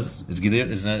because it's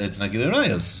not Gilir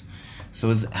Rayas. So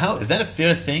is that a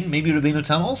fair thing? Maybe Rabbeinu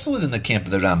Tam also is in the camp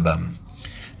of the Rambam.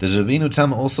 Does Rabbeinu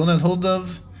Tam also not hold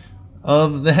of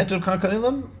the heter of Karka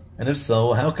Ilam? And if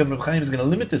so, how come Reb Chaim is going to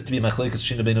limit this to be machlekes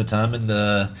between Rabbeinu Tam and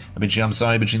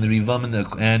between the Rivam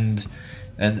and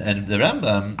the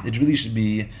Rambam? It really should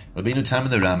be Rabbeinu Tam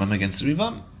and the Rambam against the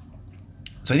Rivam.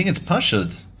 So I think it's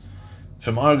pashut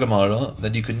from our Gemara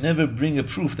that you could never bring a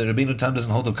proof that Rabbeinu Tam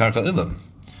doesn't hold of Karka Ilam,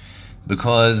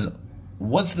 because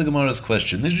what's the Gemara's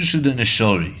question? Nidjishuda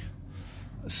Nishori.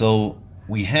 So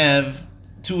we have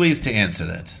two ways to answer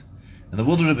that. In the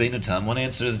world of Rabbeinu Tam, one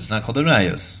answer is it's not called a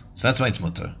rayos, so that's why it's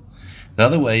mutter. The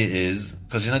other way is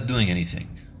because you're not doing anything.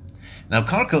 Now,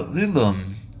 Karka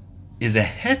Ulam is a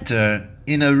heter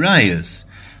in a rayos.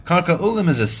 Karka Ulam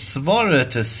is a svara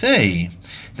to say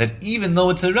that even though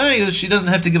it's a rayos, she doesn't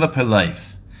have to give up her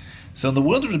life. So in the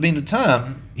world of Rabbeinu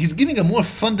Tam, he's giving a more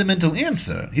fundamental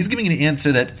answer. He's giving an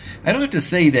answer that I don't have to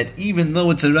say that even though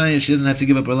it's a rayos, she doesn't have to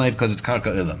give up her life because it's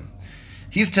Karka Ulam.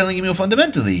 He's telling you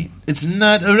fundamentally, it's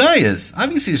not a rayas.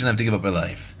 Obviously, she doesn't have to give up her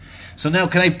life. So now,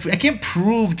 I can't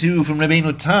prove to you from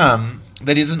Rabbeinu Tam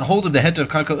that he doesn't hold of the heter of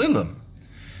Karka Ulam,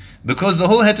 because the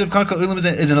whole heter of Karka Ulam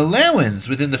is an allowance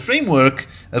within the framework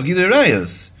of Gilui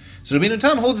Rayos. So Rabbeinu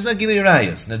Tam holds it's not Gilui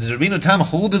Rayos. Now, does Rabbeinu Tam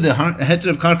hold of the heter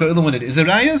of Karka Ulam when it is a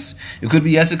Rayos? It could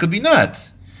be yes, it could be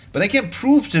not. But I can't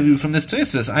prove to you from this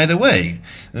Tosfos either way.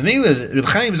 Reb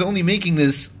Chaim is only making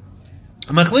this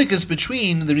machlekes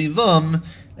between the Rivam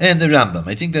and the Rambam.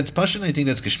 I think that's Pashan, I think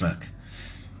that's Kishmak.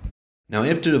 Now,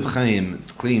 after Reb Chaim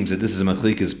claims that this is a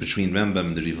machlekes between Rambam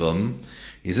and the Rivam,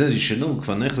 he says, you should know,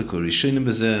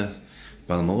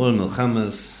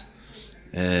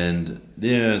 and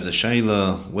there, the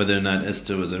Shaila, whether or not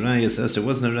Esther was a Rayas, Esther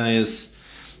wasn't a Rayas,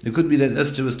 it could be that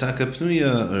Esther was Taka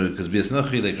Pnuya, or because Bias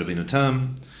Nachi, like Rabbeinu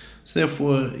Tam, so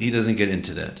therefore, he doesn't get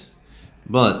into that.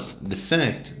 But the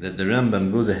fact that the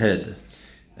Rambam goes ahead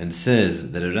and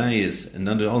says that a rayas, and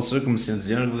under all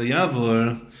circumstances,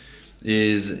 Yaavor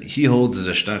is, he holds as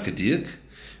a starke diuk,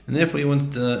 and therefore he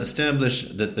wants to establish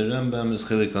that the Rambam is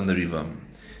chilik on the Rivam.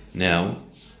 Now,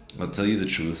 I'll tell you the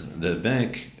truth. The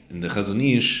back in the Chazon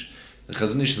Ish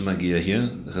is Magia here.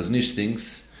 The Chazon Ish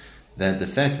thinks that the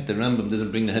fact that the Rambam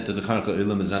doesn't bring the head to the Karka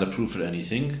Ulam is not a proof for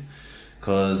anything,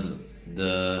 because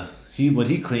what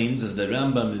he claims is that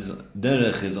Rambam is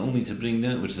derech is only to bring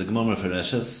that, which is a Gemara for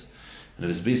Reshas, and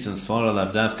if it's based on Svara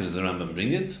Lavdavka, does the Rambam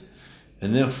bring it?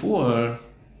 And therefore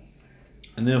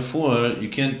you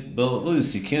can't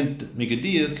make a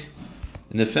diuk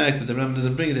in the fact that the Rambam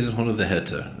doesn't bring it. He doesn't hold of the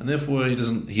heter, and therefore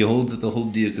he holds that the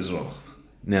whole diuk is roch.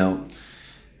 Now,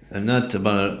 I'm not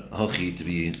about hachi to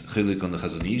be chilik on the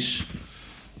Chazon Ish,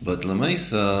 but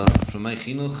lamaisa from my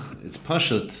chinuch, it's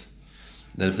pashat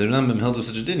that if the Rambam held of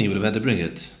such a din, he would have had to bring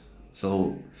it.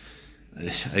 So,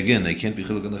 again, I can't be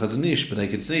chiluk on the Chazon Ish, but I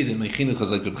could say that my chinuch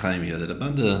is like Reb Chaim here, that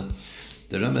about the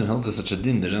Rambam held to such a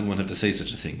din, the Rambam won't have to say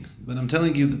such a thing. But I'm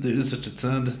telling you that there is such a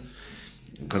tzad,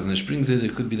 Chazon Ish brings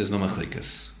it could be there's no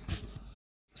machlekes.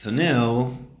 So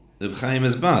now, Reb Chaim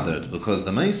is bothered, because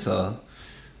the Maisa,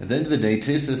 at the end of the day,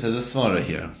 Tosfos has a svara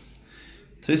here.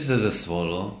 Tosfos has a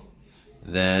svara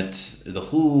that the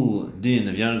whole din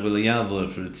of Yaharog Yaavor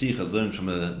for Ritzicha is learned from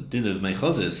a din of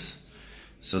Meichazis.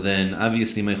 So then,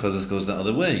 obviously, Meichazis goes the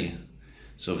other way.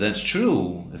 So if that's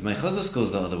true, if Meichazis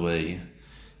goes the other way,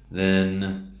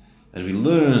 then as we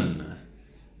learn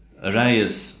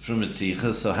Arayas from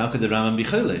Ritzicha, so how could the Rambam be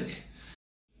chaylik?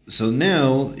 So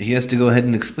now he has to go ahead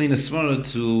and explain a svara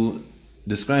to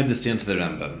describe the stance of the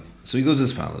Rambam. So he goes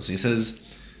as follows. He says,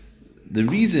 the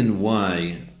reason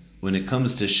why, when it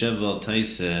comes to Sheval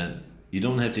Taiseh, you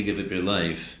don't have to give up your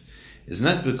life, is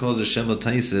not because a Sheval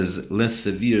Taiseh is less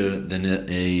severe than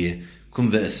a Kum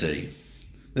Ve'esei.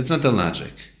 That's not the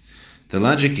logic. The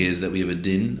logic is that we have a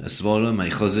din, a svara,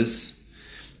 Meichazis,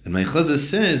 and Meichazis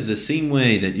says the same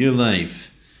way that your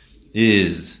life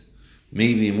is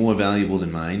maybe more valuable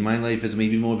than mine, my life is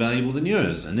maybe more valuable than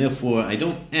yours, and therefore I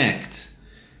never act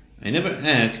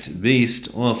based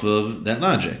off of that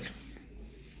logic.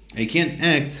 I can't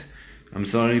act,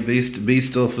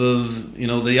 based off of, the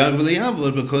Yaharog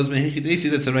Yaavor, because Mehechidesi,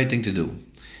 that's the right thing to do.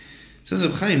 Says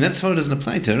Reb Chaim, that svara doesn't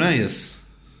apply to Arayas.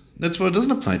 That svara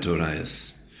doesn't apply to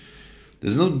Arayas.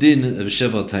 There's no din of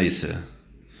Sheval Taiseh.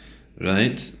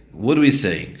 Right? What are we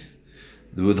saying?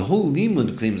 The whole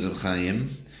limud, claims Reb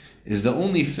Chaim, is the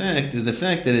fact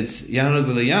that it's Yaharog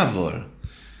Yaavor.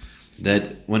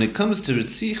 That when it comes to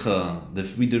Ritzicha,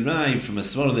 that we derive from a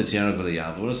svara that's Yaharog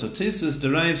Yaavor, so Tosfos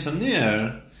derives from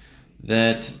there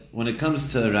that when it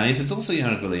comes to Arayas, it's also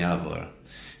Yaharog Yaavor.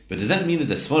 But does that mean that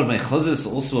the svara Meichazis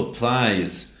also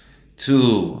applies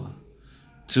to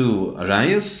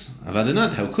Arayas? Avada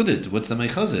not. How could it? What's the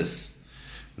Meichazis?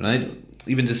 Right?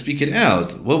 Even to speak it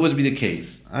out, what would be the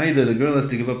case? Either the girl has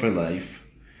to give up her life,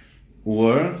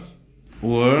 or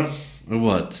what?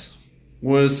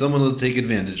 Or someone will take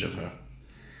advantage of her.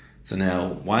 So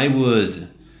now, what would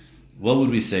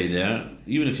we say there?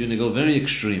 Even if you're going to go very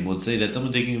extreme, we'll say that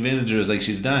someone taking advantage of her is like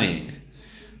she's dying.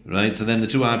 Right? So then the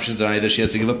two options are either she has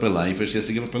to give up her life or she has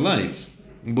to give up her life.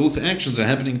 Both actions are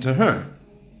happening to her.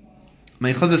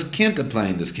 Meichazis can't apply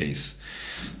in this case.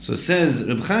 So says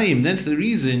Reb Chaim, that's the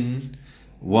reason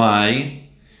why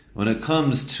when it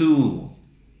comes to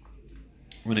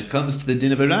the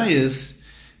din of Arayas,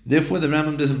 therefore the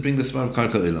Rambam doesn't bring the svar of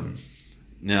Karka Olam.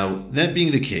 Now, that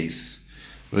being the case,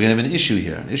 we're going to have an issue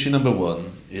here. Issue number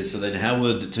one is, so then how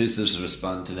would Tosfos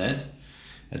respond to that?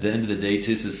 At the end of the day,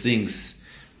 Tosfos thinks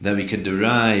that we can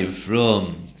derive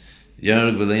from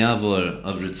Yaharog Yaavor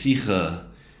of Ritzicha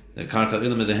that Karka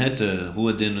Olam is a heter, who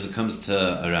would then when it comes to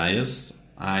Arayas,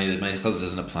 that Meichazis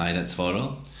doesn't apply, that's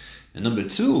svara. And number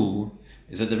two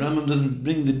is that the Rambam doesn't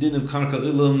bring the din of Karka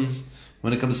Olam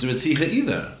when it comes to Ritzicha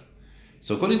either.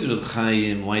 So according to Reb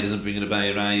Chaim, why doesn't bring it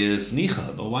by Arayas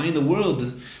Nicha? But why in the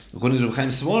world, according to Reb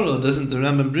Chaim's svara, doesn't the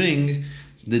Rambam bring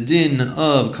the din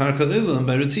of Karka Olam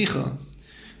by Ritzicha?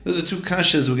 Those are two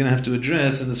kashas we're going to have to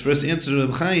address. In this first answer to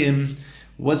Reb Chaim,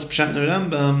 what's Pshat in the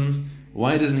Rambam?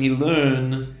 Why doesn't he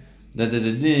learn that there's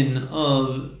a din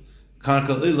of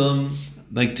Karka Olam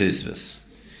like Tosfos?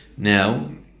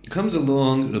 Now, comes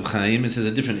along Reb Chaim and says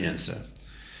a different answer.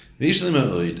 Or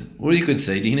you could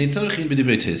say, the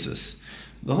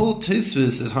whole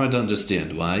Tosfos is hard to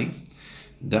understand. Why?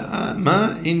 What's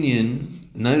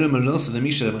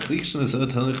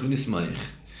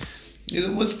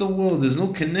the world? There's no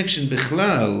connection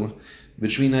bichlal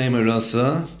between Nayim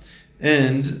Arasa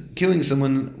and killing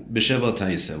someone b'sheval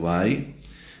taisa. Why?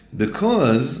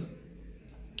 Because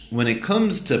when it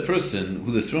comes to a person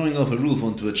who they're throwing off a roof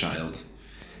onto a child,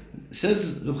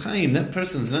 says Reb Chaim, that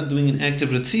person's not doing an act of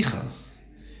Ritzicha.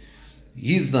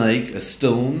 He's like a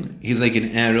stone, he's like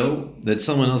an arrow that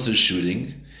someone else is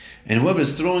shooting, and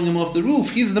whoever's throwing him off the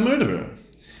roof, he's the murderer.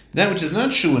 That which is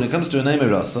not true when it comes to a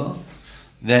Naima Rasa,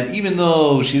 that even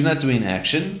though she's not doing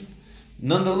action,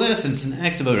 nonetheless it's an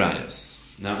act of Arayas.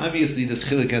 Now obviously this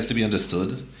chiluk has to be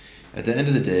understood. At the end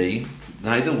of the day,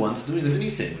 neither one's doing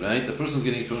anything, right? The person's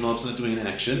getting thrown off, so not doing an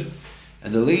action,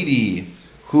 and the lady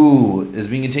who is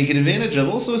being taken advantage of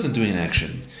also isn't doing an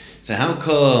action. So how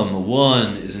come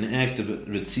one is an act of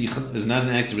Ritzicha, is not an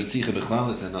act of Ritzicha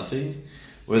b'chlal, it's a nothing,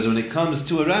 whereas when it comes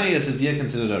to Arayas, it's yet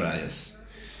considered Arayas.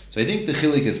 So I think the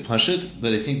chilik is pashut,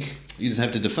 but I think you just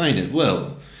have to define it.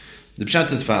 Well, the pshat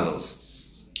is as follows.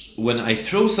 When I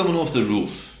throw someone off the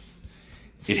roof,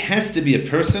 it has to be a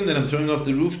person that I'm throwing off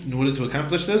the roof in order to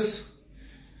accomplish this?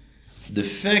 the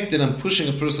fact that I'm pushing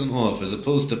a person off as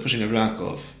opposed to pushing a rock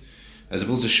off, as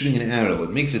opposed to shooting an arrow, it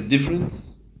makes it different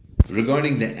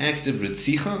regarding the act of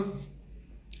Ritzicha?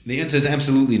 The answer is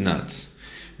absolutely not.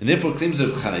 And therefore claims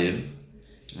Reb Chaim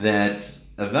that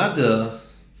Avada,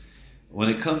 when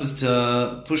it comes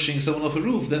to pushing someone off a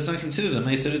roof, that's not considered a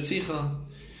Meiser Ritzicha.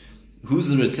 Who's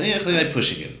the Ritzeach? The guy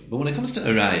pushing him. But when it comes to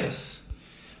Arayas,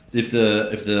 if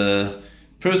the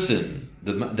person,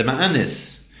 the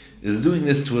Ma'anis, is doing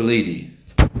this to a lady,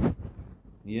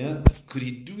 could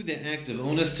he do the act of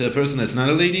onus to a person that's not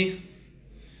a lady?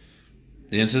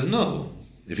 The answer is no.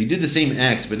 If he did the same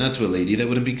act but not to a lady, that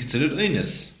wouldn't be considered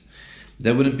onus.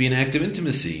 That wouldn't be an act of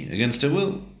intimacy against her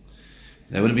will.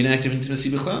 That wouldn't be an act of intimacy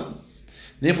b'chal.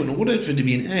 Therefore, in order for it to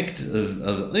be an act of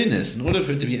onus, in order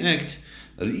for it to be an act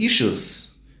of ishus,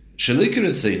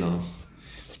 shalikiratzeno,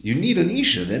 you need an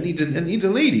isha, that needs a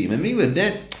lady.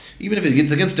 That, even if it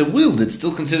gets against her will, it's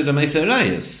still considered a ma'aser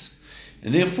arayos.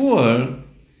 And therefore,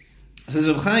 says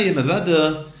Reb Chaim,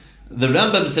 Avada, the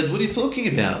Rambam said, what are you talking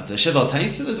about? A sheval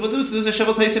taisa? There's a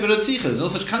sheval taisa beretzicha. There's no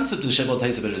such concept as sheval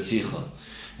taisa beretzicha.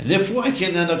 And therefore, I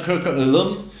can't add a Karka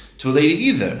Olam to a lady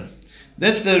either.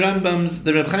 That's the Reb Chaim's,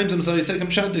 second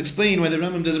pshat to explain why the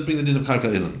Rambam doesn't bring the din of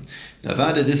Karka Olam. Now,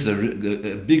 Avada, this is a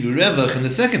big revach in the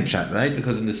second pshat, right?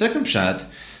 Because in the second pshat,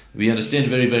 we understand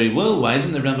very, very well, why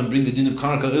doesn't the Rambam bring the din of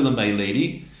Karka Olam by a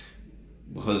lady?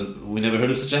 Because we never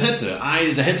heard of such a heter.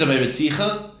 Is a heter by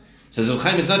Ritzicha? Says Reb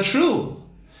Chaim, it's not true.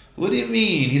 What do you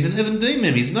mean? He's an Evan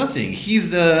Daimim. He's nothing. He's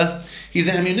the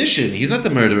ammunition. He's not the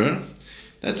murderer.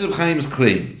 That's Reb Chaim's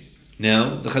claim.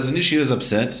 Now, the Chazon Ish here is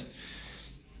upset.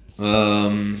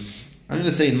 I'm going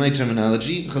to say in my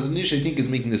terminology, the Chazon Ish, I think, is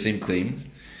making the same claim.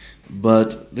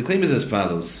 But the claim is as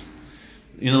follows.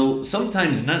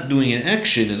 Sometimes not doing an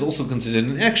action is also considered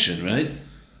an action, right?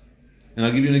 And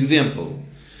I'll give you an example.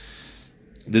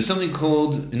 There's something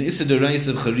called an Issa D'Oraisa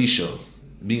of Charisha.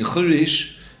 Being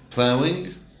Charish,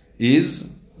 plowing, is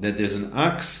that there's an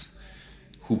ox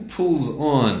who pulls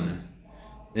on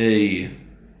a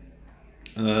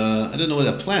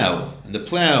plow, and the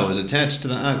plow is attached to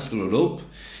the ox through a rope,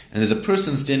 and there's a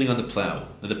person standing on the plow.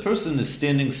 Now the person is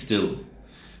standing still.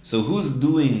 So who's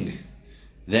doing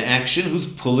the action? Who's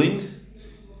pulling?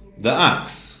 The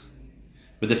ox.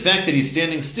 But the fact that he's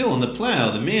standing still on the plow,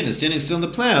 the man is standing still on the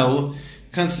plow,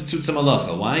 constitutes a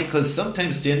malacha. Why? Because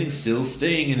sometimes standing still,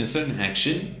 staying in a certain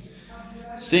action,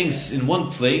 staying in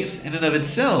one place, in and of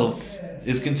itself,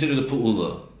 is considered a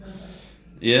pu'ula.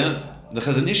 Yeah? The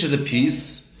Chazon Ish is a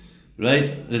piece,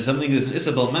 right? There's an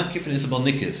Isabel Makif and Isabel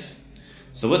Nikif.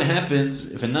 So what happens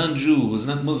if a non-Jew who's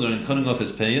not Musar and cutting off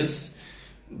his payas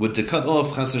were to cut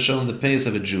off Chas v'shalom the payas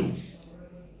of a Jew?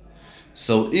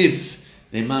 So if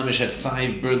the mamish had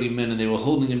 5 burly men and they were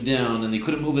holding him down and they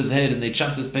couldn't move his head and they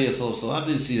chopped his payas off, so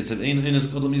obviously it's an Eines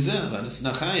Kodol Mizeh, it's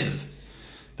not chayev.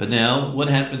 But now, what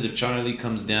happens if Charlie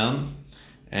comes down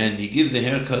and he gives a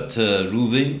haircut to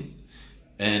Reuven,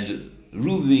 and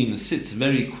Reuven sits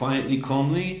very quietly,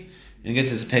 calmly, and gets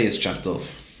his payas chopped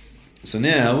off? So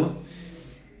now,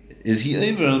 is he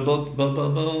over about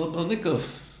Nikov?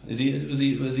 Was he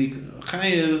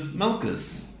chayev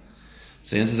Malkus?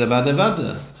 So the answer is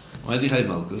Avada. Why is he chayev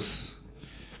Malkus?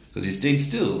 Because he stayed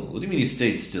still. What do you mean he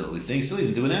stayed still? He's staying still, he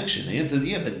didn't do an action. The answer is,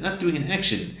 yeah, but not doing an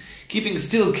action. Keeping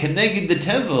still, keneged the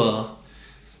teva,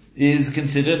 is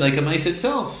considered like a mice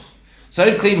itself. So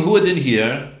I'd claim huad in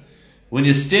here, when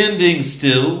you're standing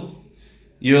still,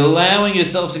 you're allowing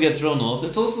yourself to get thrown off,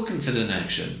 that's also considered an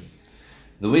action.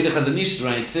 The way the Chazon Ish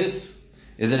writes it,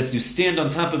 is that if you stand on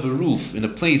top of a roof in a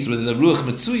place where there's a ruach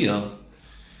metzuya,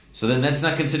 so then that's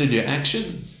not considered your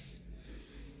action.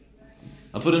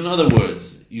 I'll put it in other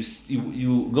words.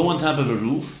 You go on top of a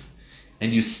roof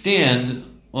and you stand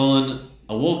on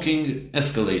a walking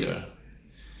escalator.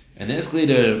 And the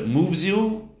escalator moves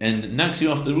you and knocks you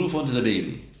off the roof onto the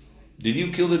baby. Did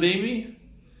you kill the baby?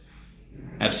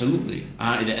 Absolutely.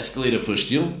 The escalator pushed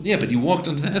you? Yeah, but you walked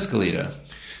onto the escalator.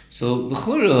 So the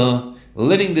chura,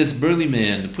 letting this burly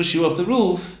man push you off the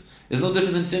roof, is no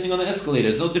different than standing on the escalator.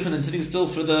 It's no different than sitting still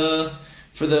for the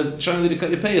Charlie to cut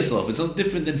your payas off. It's no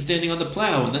different than standing on the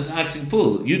plow and then the oxen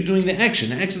pull. You're doing the action.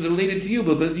 The actions are related to you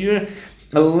because you're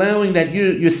allowing that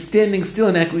you're standing still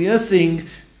and acquiescing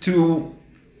to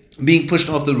being pushed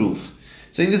off the roof.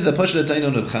 Saying this is a pashut taina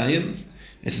of Reb Chaim.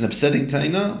 It's an upsetting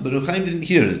taina, but Reb Chaim didn't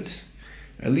hear it.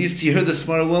 At least he heard the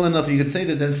svara well enough. You could say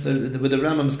that that's where the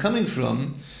Rambam is coming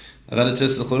from. I've got to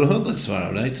test the chorah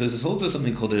svara, right? So this holds us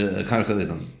something called a Karka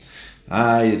Olam.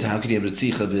 How can you have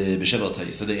Ritzicha b'sheval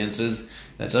tais? So the answer is,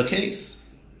 that's our case.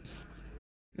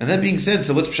 And that being said,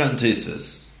 so what's Pshat and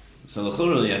Tosfos? So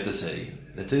l'chorah you have to say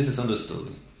that Tosfos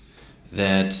understood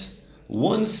that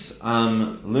once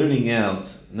I'm learning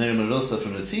out Ner Marosa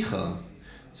from Retzicha,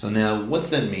 so now what's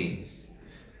that mean?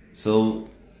 So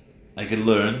I could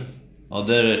learn Al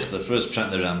Derech, the first pshat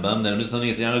in the Rambam, that I'm just learning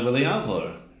it's Yaharog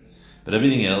Yaavor. But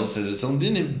everything else has its own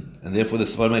dinim, and therefore the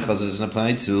Svar Mechazes doesn't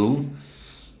apply to.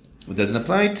 It doesn't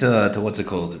apply to what's it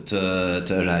called, to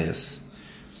Arayas.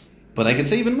 But I could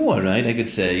say even more, right? I could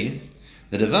say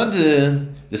that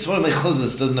the Svar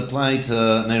Mechazes doesn't apply to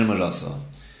Ner Marasa.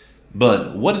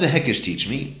 But what did the Hekesh teach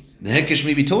me? The Hekesh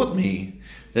maybe taught me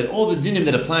that all the dinim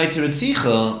that apply to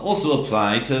Retzicha also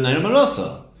apply to Ner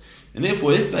Marasa. And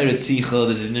therefore, if by Retzicha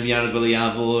there's a dinim Yaharog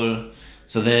Yaavor,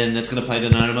 so then that's going to apply to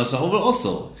Ner Marasa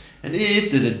also. And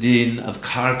if there's a din of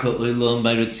Karka Olam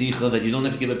by Retzicha that you don't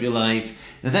have to give up your life,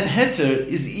 then that heter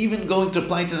is even going to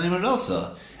apply to Ner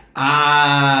Marasa.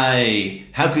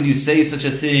 How could you say such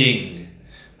a thing?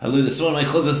 Halu, the Svar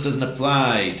Mechazes doesn't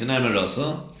apply to Ner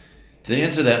Marasa. The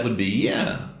answer to that would be,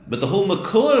 yeah. But the whole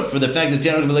makor for the fact that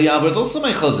Yaharog Yaavor is also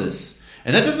Mechazes.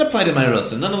 And that doesn't apply to Ner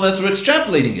Marasa. Nonetheless, we're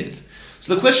extrapolating it.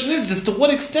 So the question is, to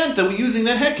what extent are we using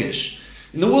that hekesh?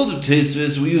 In the world of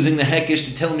Tosfos, we're using the hekesh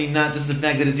to tell me not just the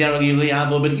fact that it's Yaharog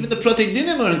Yaavor, but even the protei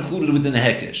dinim are included within the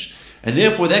hekesh. And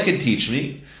therefore, that could teach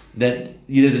me that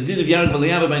there's a din of Yaharog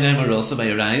Yaavor by Ner Marasa, by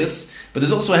Arayas, but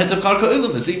there's also a het of Karka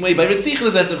Olam, the same way by Retzicha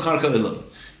there's a het of Karka Olam.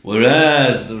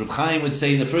 Whereas the Reb Chaim would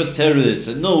say in the first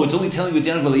teretz, no, it's only telling you it's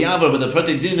Yaharog Yaavor, but the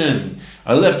protei dinim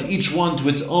are left each one to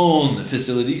its own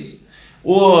facilities.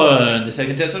 Or in the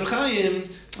second teretz of Reb Chaim,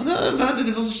 no,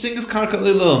 there's no such thing as Karka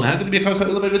Olam. How could there be a Karka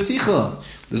Olam by Retzicha?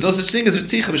 There's no such thing as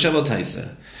Retzicha b'Shevel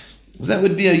Taisa. That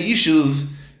would be a yishuv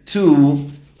to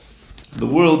the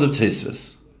world of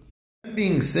Tosfos. That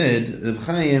being said, Reb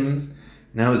Chaim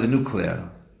now is a new clear.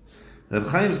 Reb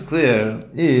Chaim's clear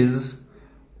is,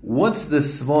 what's the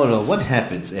svara? What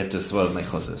happens after svara of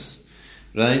Mechazes?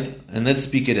 Right? And let's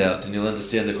speak it out, and you'll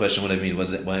understand the question, what I mean. What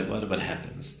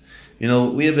happens?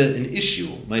 We have an issue.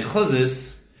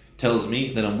 Mechazes tells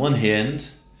me that on one hand,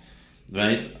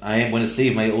 right, I am going to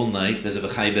save my own life. There's a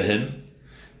v'chai b'him,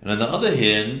 and on the other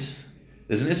hand,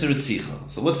 there's an iser retzicha.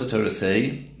 So what's the Torah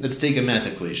say? Let's take a math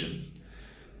equation.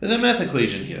 There's a math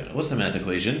equation here. What's the math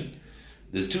equation?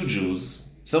 There's two Jews.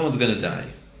 Someone's going to die.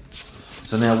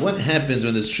 So now, what happens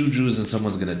when there's two Jews and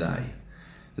someone's going to die?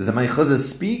 Does the Mechazes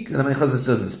speak, or the Mechazes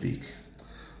doesn't speak?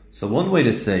 So one way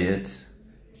to say it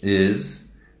is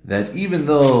that even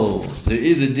though there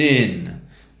is a din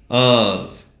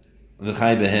of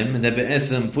v'chai b'hem, and that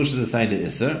be'esem pushes aside the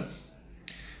isser,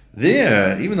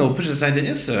 there, even though it pushes aside the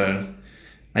isser,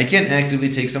 I can't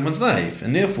actively take someone's life,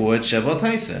 and therefore it's shevel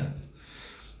taisa.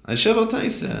 I shevel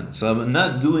taisa. So I'm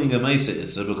not doing a maisa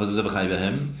isser because it's a v'chai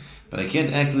b'hem, but I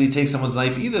can't actively take someone's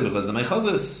life either because of the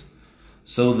Mechazes.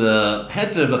 So the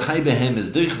heter v'chai b'hem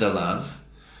is durch dalav,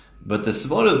 but the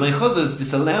svara of Mechazes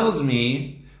disallows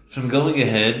me from going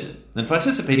ahead and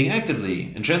participating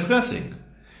actively and transgressing.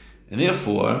 And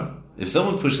therefore, if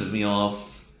someone pushes me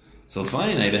off, so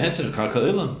fine, I have a heter, Karka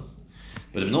Olam.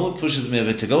 But if no one pushes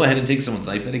me to go ahead and take someone's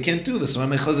life, then I can't do this, so my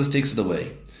Mechazes takes it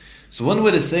away. So one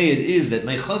way to say it is that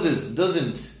Mechazes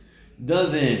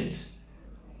doesn't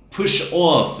push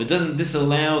off, it doesn't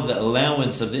disallow the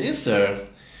allowance of the Isser,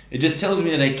 it just tells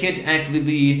me that I can't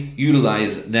actively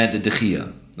utilize that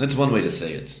Dechiyah. That's one way to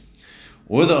say it.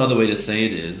 Or the other way to say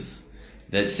it is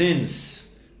that since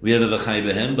we have a v'chai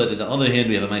b'hem, but on the other hand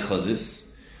we have a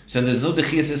Mechazes, so there's no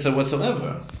Dechiyas Isser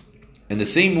whatsoever. In the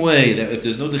same way that if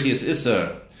there's no Dechiyas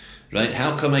Isser, right,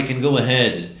 how come I can go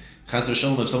ahead, Chas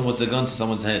v'sholom, if someone puts a gun to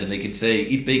someone's head and they can say,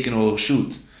 eat bacon or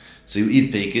shoot, so you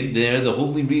eat bacon, the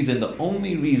only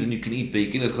reason you can eat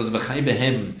bacon is because v'chai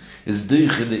b'hem is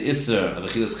duich in the Isser of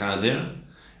Achilas Chazer,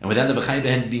 and without the v'chai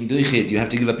b'hem being duichet, you have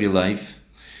to give up your life.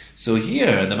 So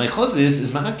here, the Mechazes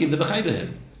is ma'akiv the v'chai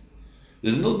b'hem.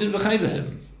 There's no din v'chai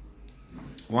b'hem.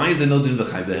 Why is there no din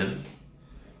v'chai b'hem?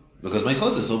 Because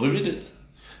Mechazes overrid it.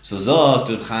 So Zot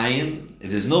Reb Chaim,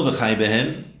 if there's no v'chai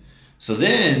b'hem, so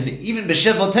then even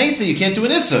b'shevel taisa you can't do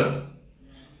an isser.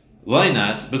 Why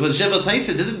not? Because shevel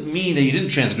taisa doesn't mean that you didn't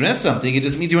transgress something; it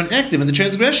just means you weren't active in the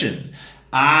transgression.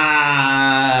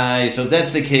 So if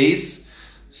that's the case,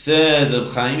 says Reb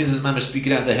Chaim, he says, "Mamash speak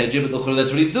it out the hedge, but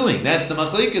that's what he's doing. That's the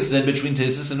machlekes then between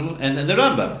Tosfos and the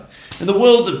Rambam. In the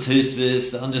world of Tosfos,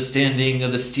 the understanding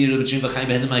of the stira between v'chai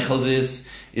b'hem and Mechazes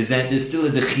is that there's still a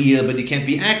dechiyah, but you can't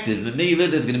be active. The meila,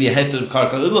 there's going to be a heter of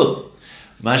Karka Olam.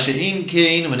 Masha'in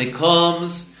kain, when it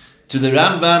comes to the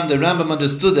Rambam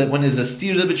understood that when there's a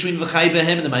stira between v'chai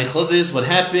b'hem and the Mechazes, what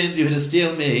happens? You hit a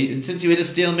stalemate, and since you hit a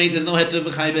stalemate, there's no heter of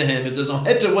v'chai b'hem. If there's no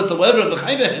heter whatsoever of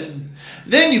v'chai b'hem,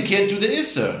 then you can't do the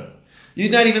isser.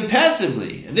 You're not even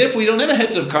passively, and therefore you don't have a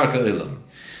heter of Karka Olam.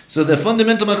 So the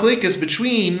fundamental machlekes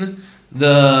between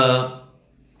the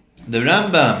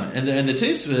Rambam and the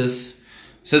Tosfos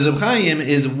says Reb Chaim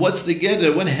is what's the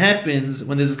getter? What happens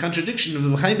when there's a contradiction of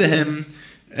Reb Chaim Behem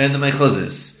and the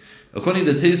Meichozis? According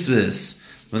to the Tosfos,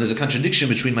 when there's a contradiction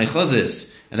between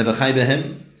Meichozis and Reb Chaim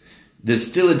Behem, there's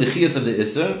still a dechias of the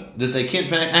Isser. This I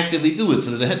can't actively do it.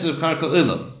 So there's a heter of Karka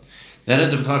Olam. That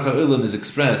heter of Karka Olam is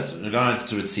expressed in regards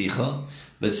to Ritzicha,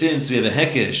 but since we have a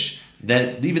Hekesh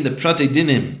that even the Prate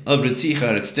Dinim of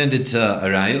Ritzicha are extended to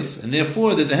Arayos, and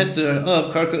therefore there's a heter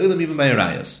of Karka Olam even by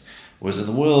Arayos. Whereas in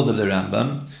the world of the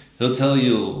Rambam, he'll tell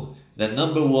you that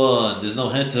number one, there's no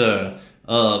heter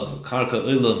of Karka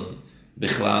Olam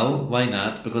Bichlal. Why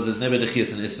not? Because there's never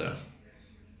Dechias and Isser.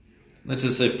 That's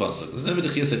a safe pasuk. There's never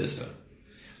Dechias and Isser.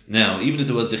 Now, even if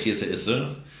there was Dechias and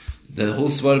Isser, the whole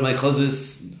Svar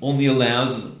Meichozis only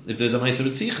allows if there's a Meiser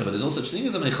Ritzicha, but there's no such thing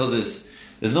as a Meichozis.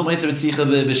 There's no Meiser Ritzicha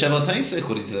b'Sheval Taisa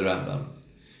according to the Rambam,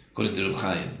 according to Reb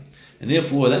Chaim. And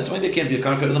therefore, that's why there can't be a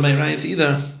Karka Olam Rayis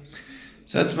either.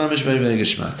 So that's mamish very, very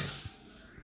geschmack.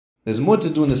 There's more to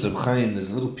do in this Reb Chaim. There's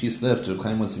a little piece left. Reb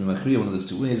Chaim wants to be machriya one of those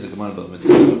two ways, the Gemara about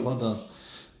Mitzvah,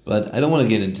 but I don't want to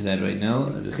get into that right now.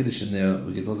 The Chiddush in there,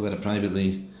 we can talk about it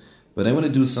privately. But I want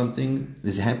to do something.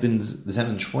 This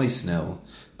happened twice now.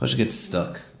 Pasha gets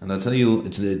stuck, and I'll tell you,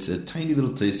 it's a tiny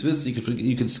little Tosfos.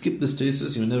 You can skip this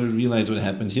Tosfos. You'll never realize what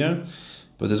happened here.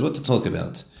 But there's what to talk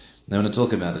about. And I want to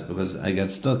talk about it because I got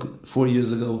stuck 4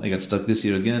 years ago. I got stuck this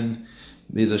year again.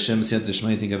 Be'ez Hashem Siyat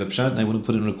Deshmai, I think I have a pshat, and I want to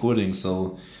put it in recording.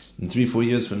 So in 3-4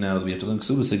 years from now, we have to learn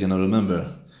Ksubas again. I'll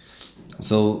remember.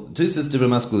 So Tosfos Divrei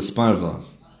Maskil is Parva.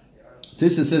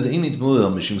 Tosfos says, "Einit moel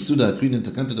mishum suda akridin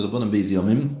takanta d'rabbanan beis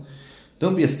yomim."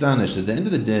 Don't be astonished. At the end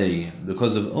of the day,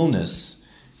 because of onus,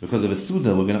 because of a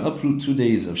suda, we're going to uproot 2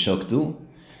 days of shaktu,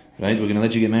 right? We're going to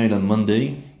let you get married on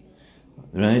Monday,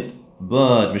 right?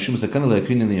 But mishum sakana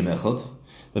le'akridin liyamechot.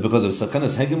 But because of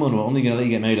sakanas hegemon, we're only going to let you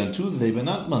get married on Tuesday, but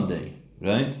not Monday,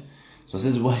 right? So it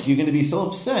says, well, you're going to be so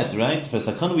upset, right? For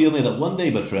sakana, we only let 1 day,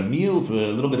 but for a meal, for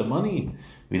a little bit of money,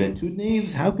 we let 2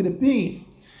 days. How could it be?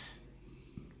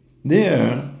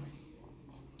 There,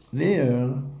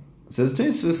 says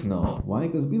Tosfos, no. Why?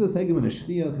 Because bilas hegemon is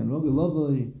shliach and rogi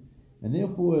lovely, and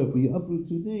therefore, if we uproot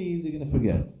 2 days, you're going to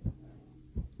forget.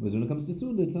 Whereas when it comes to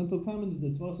suda, it's not so common that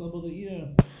it's twice of the year.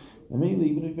 And mainly,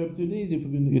 even if you have 2 days,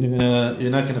 you're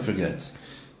not going to forget.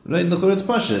 Right? In the Chorah, it's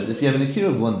pashut. If you have an akir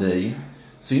of 1 day,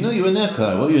 so you know you were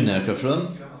nekar. What were you nekar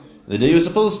from? The day you were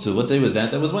supposed to. What day was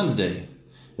that? That was Wednesday.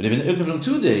 But if you're nekar from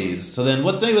 2 days, so then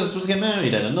what day was I supposed to get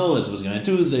married? I don't know. I was supposed to get married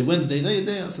Tuesday, Wednesday,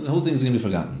 day. So the whole thing is going to be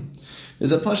forgotten.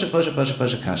 There's a pasha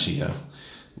kashi here.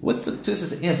 What's the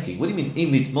Tosfos asking? What do you mean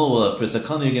imit moa? For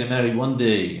sakana you're getting married 1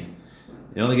 day.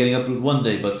 You're only getting uproot 1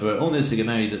 day, but for onus you get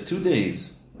married at 2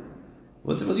 days.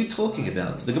 What are you talking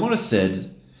about? The Gemara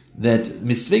said that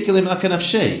misveikelem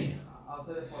akanavshei.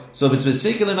 So if it's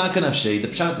misveikelem akanavshei, the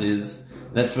pshat is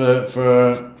that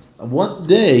for 1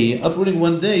 day, uprooting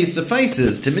 1 day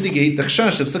suffices to mitigate the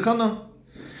chashash of sakana.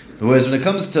 Whereas when it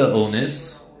comes to onus,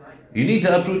 you need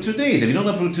to uproot 2 days. If you don't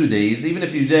uproot 2 days, even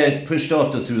if you get pushed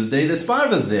off to Tuesday, the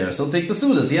sparva's there, so take the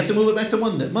suda. So you have to move it back to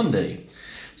Monday.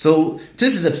 So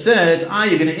Tis is upset.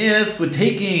 You're going to ask, we're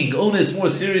taking onus more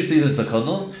seriously than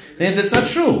sakana. The answer, it's not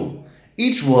true.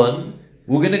 Each one,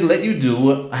 we're going to let you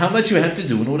do how much you have to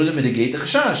do in order to mitigate the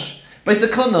chashash. By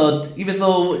sakana, even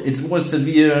though it's more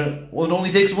severe, it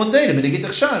only takes 1 day to mitigate the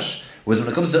chashash. Whereas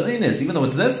when it comes to onus, even though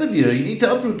it's less severe, you need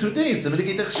to uproot 2 days to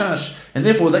mitigate the chashash, and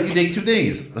therefore let you take 2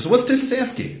 days. So what's Tosfos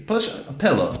asking?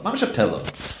 Mamash apella.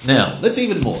 Now, let's say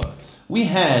even more. We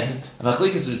had a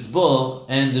machlekes ritzbah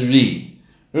and the ri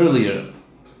earlier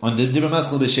on the Divrei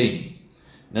Maskil b'Sheni.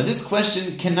 Now this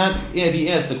question cannot be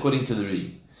asked according to the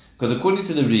ri, because according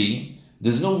to the ri,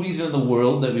 there's no reason in the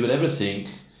world that we would ever think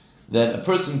that a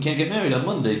person can't get married on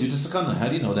Monday due to sakana. How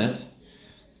do you know that?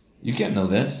 You can't know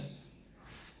that.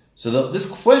 So this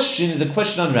question is a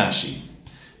question on Rashi.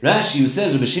 Rashi, who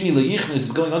says Rabbi Shimi Le'ichnis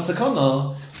is going on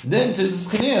sakana, then Tosfos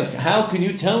can ask, how can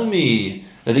you tell me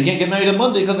that they can't get married on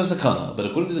Monday because of sakana? But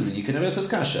according to the Ri, you can never ask this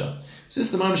kasha. Since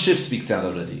the Maram Shif speaks out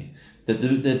already, that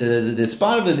the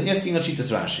Sparva is asking on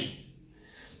Shitas Rashi.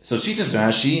 So Shitas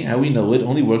Rashi, how we know it,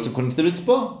 only works according to the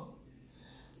Ritzpah.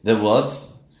 That what?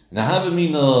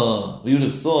 Nahavamina, we would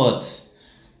have thought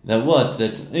that what?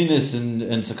 That Inus and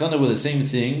sakana were the same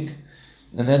thing,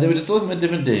 and that they were just talking about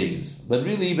different days. But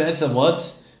really, Ba'etzam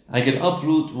what? I can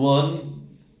uproot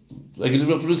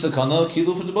sakana,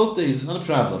 kilu for the both days. It's not a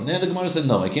problem. Now the Gemara said,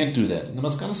 no, I can't do that. In the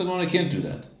Maskana Gemara, I can't do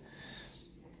that.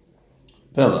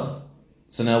 Pella.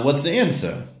 So now what's the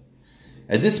answer?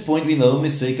 At this point, we know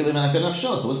Misveikelem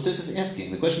Anakanafshah. So what's Tosfos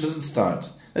asking? The question doesn't start.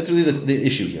 That's really the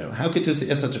issue here. How could Tosfos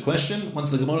ask such a question?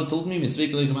 Once the Gemara told me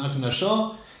Misveikelem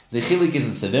Anakanafshah, The chilik is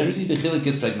in severity, the chilik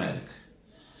is pragmatic.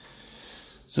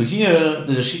 So here,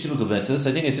 there's a Shita Mekubetzes.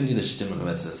 I think I sent you the Shita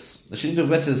Mekubetzes. The Shita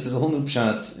Mekubetzes is a whole new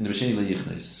pshat in the B'Sheni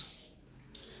Leyichnes.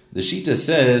 The Shita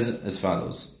says as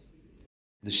follows.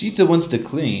 The Shita wants to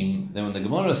claim that when the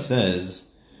Gemara says,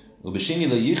 B'Sheni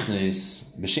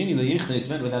Leyichnes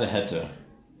meant without a heter.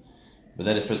 But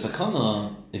that if for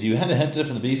sakana, if you had a heter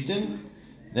from the Beis Din,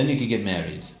 then you could get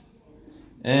married.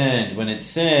 And when it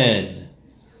said,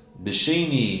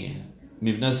 B'Sheni,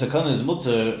 Mibna sakana is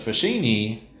mutter for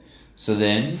Sheni, so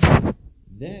then,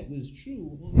 that was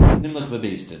true only Nimlach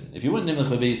Beis Din. If you weren't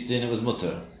Nimlach Beis Din, it was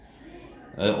mutter.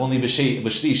 Only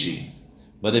B'Shlishi.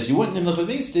 But if you weren't Nimlach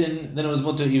Beis Din, then it was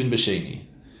mutter even B'Sheni.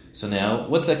 So now,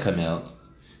 what's that come out?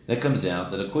 That comes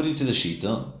out that according to the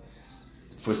Shita,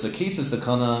 for a case of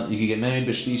Sakana, you can get married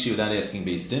B'Shlishi without asking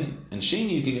Beis Din, and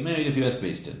Sheni you can get married if you ask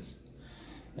Beis Din.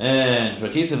 And for a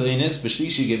case of Einis,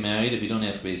 B'Shlishi you get married if you don't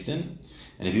ask Beis Din,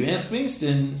 and if you ask Beis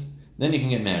Din, then you can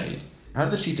get married. How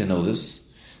did the Shita know this?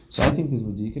 So I think this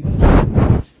would be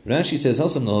Rashi says,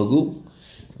 Hasam Nohagu,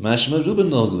 Mashma Ruben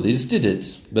Nohagu. They just did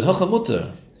it, but Hacha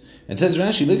Mutter. And says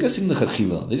Rashi, they didn't say the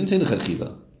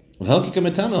Chachila. Of Halkika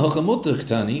Metama, Hacha Mutter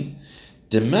Ktani,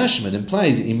 the Mashma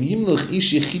implies, Im Yimlach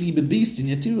Ish Yechidi Bebeis Din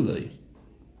Yatirulai.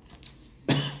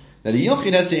 That a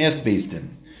Yochid has to ask Beis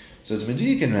Din. So it's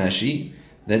Meduik and Rashi,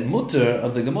 that Mutter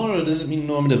of the Gemara doesn't mean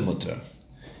normative Mutter.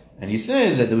 And he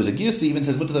says that there was a Girsi even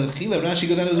says Mutter L'Chachila. Rashi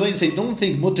goes out of his way to say, don't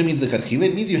think Mutter means L'Chachila.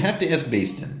 It means you have to ask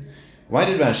Beis Din. Why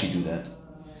did Rashi do that?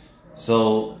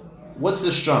 So, what's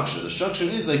the structure? The structure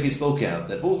is, like we spoke out,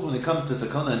 that both when it comes to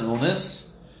Sakana and Ones,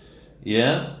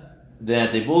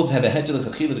 that they both have a heter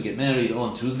L'Chachila to get married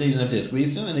on Tuesday, you don't have to ask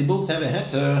Beis Din, and they both have a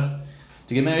heter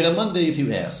to get married on Monday if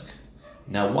you ask.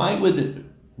 Now, why would the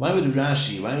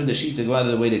Shita go out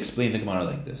of the way to explain the Gemara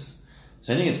like this?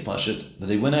 So I think it's pashut that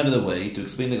they went out of the way to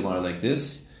explain the Gemara like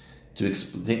this, to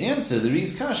answer the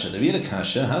Ri's Kasha. The Ri's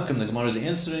Kasha, how come the Gemara is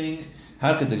answering?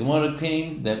 How could the Gemara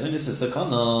claim that Unis is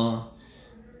Sakana?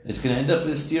 It's going to end up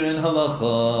with Stira and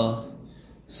Halacha.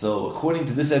 So according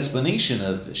to this explanation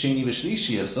of Sheni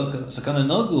V'Shlishi, of Sakana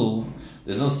Nagu,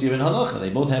 there's no Stira and Halacha. They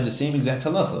both have the same exact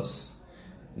Halachas.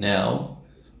 Now,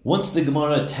 once the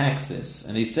Gemara attacks this,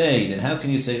 and they say that how can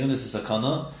you say Unis is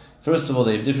Sakana? First of all,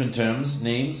 they have different terms,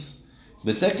 names.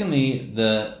 But secondly,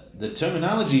 the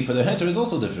terminology for their heter is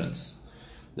also different.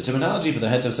 The terminology for the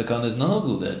heter of Sakana is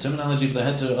Nahagu. The terminology for the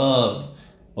heter of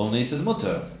Ones is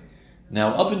Mutter.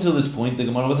 Now, up until this point, the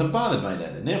Gemara wasn't bothered by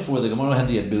that. And therefore, the Gemara had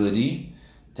the ability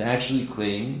to actually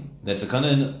claim that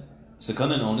Sakana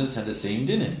and Ones had the same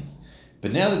dinim.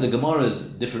 But now that the Gemara is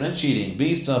differentiating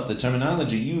based off the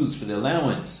terminology used for the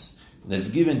allowance that's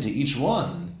given to each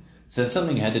one, so that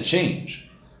something had to change.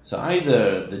 So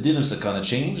either the din of Sakana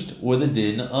changed, or the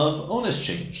din of Ones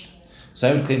changed. So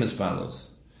I would claim as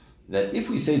follows, that if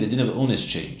we say the din of Ones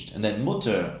changed, and that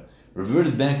Mutter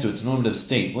reverted back to its normative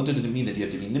state, Mutter didn't mean that you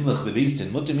have to be Nimlach Bebeis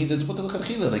Din, Mutter means it's Mutter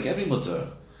L'Chachila, like every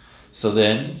Mutter. So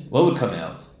then, what would come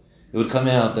out? It would come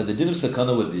out that the din of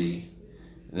Sakana would be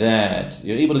that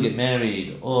you're able to get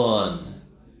married on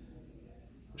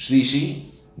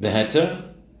Shlishi, Beheter,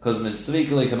 because Mitzvah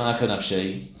Kamaka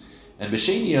Nafshei, and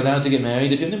B'Sheni you're allowed to get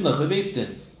married if you're Nimlach Bebeis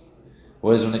Din.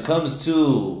 Whereas when it comes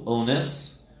to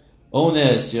Ones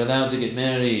you're allowed to get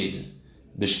married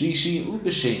B'Shlishi u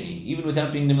B'Sheni, even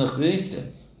without being Nimlach Bebeis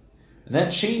Din. And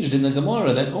that changed in the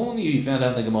Gemara. That only we found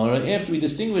out in the Gemara after we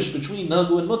distinguished between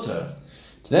Nagu and Mutter.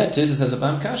 To that, Tisa says a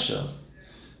Bam Kasha.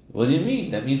 What do you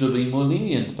mean? That means we're being more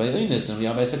lenient by Ones and we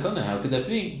are by Sakana. How could that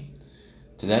be?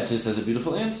 To that, Tisa has a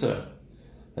beautiful answer.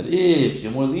 That if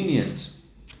you're more lenient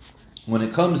when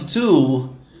it comes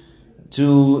to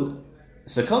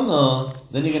Sakana,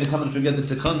 then you're going to come and forget that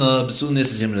Sakana B'sul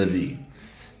Nesim Levi.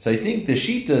 So I think the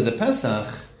Shita is a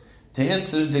Pesach to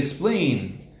answer, to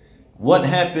explain what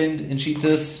happened in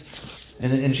Shitas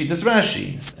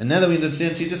Rashi. And now that we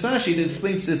understand Shitas Rashi, it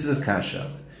explains this as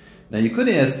Kasha. Now you could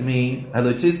ask me,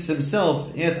 Halotis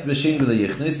himself asked B'Shem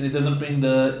B'Leyichnis, and it doesn't bring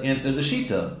the answer of the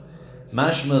Shita.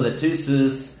 Mashma that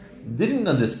Tisus didn't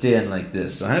understand like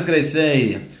this. So how could I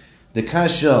say the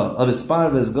Kasha of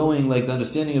Esparva is going like the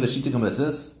understanding of the Shita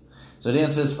Kumbetzis? So the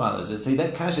answer is as follows. I'd say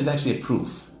that Kasha is actually a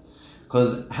proof.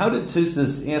 Because how did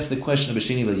Tisus ask the question of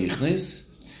B'Sheni B'Leyichnis?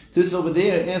 Tisus over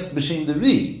there asked B'Shem the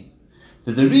Ri.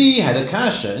 That the Ri had a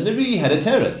Kasha and the Ri had a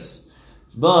Teretz.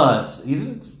 But he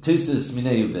didn't Tisus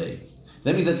Minei Ubei.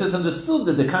 That means that Tisus understood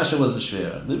that the Kasha wasn't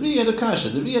shver. The Ri had a Kasha,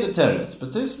 the Ri had a Teretz.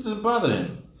 But Tisus didn't bother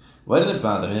him. Why did it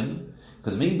bother him?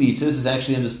 Because maybe Tisus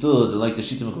actually understood like the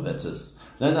Shita Mekubetzis.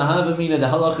 Then the Havamina, the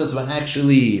halachas were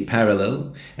actually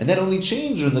parallel, and that only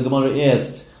changed when the Gemara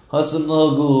asked Hasam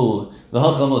Nagu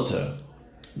v'Hacha Mutter.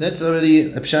 That's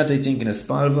already a pshat, I think, in a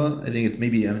sparva. I think it's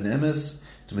maybe an emes.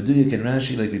 It's Meduyik and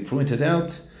Rashi, like we pointed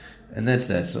out, and that's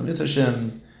that. So Mitzvah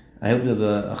Hashem, I hope you have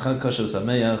a Chag Kosher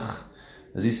Sameach,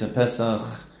 Aziz and Pesach,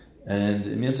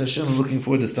 and Mitzvah Hashem, I'm looking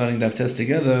forward to starting Daf Test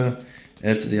together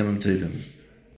after the Yom Tovim.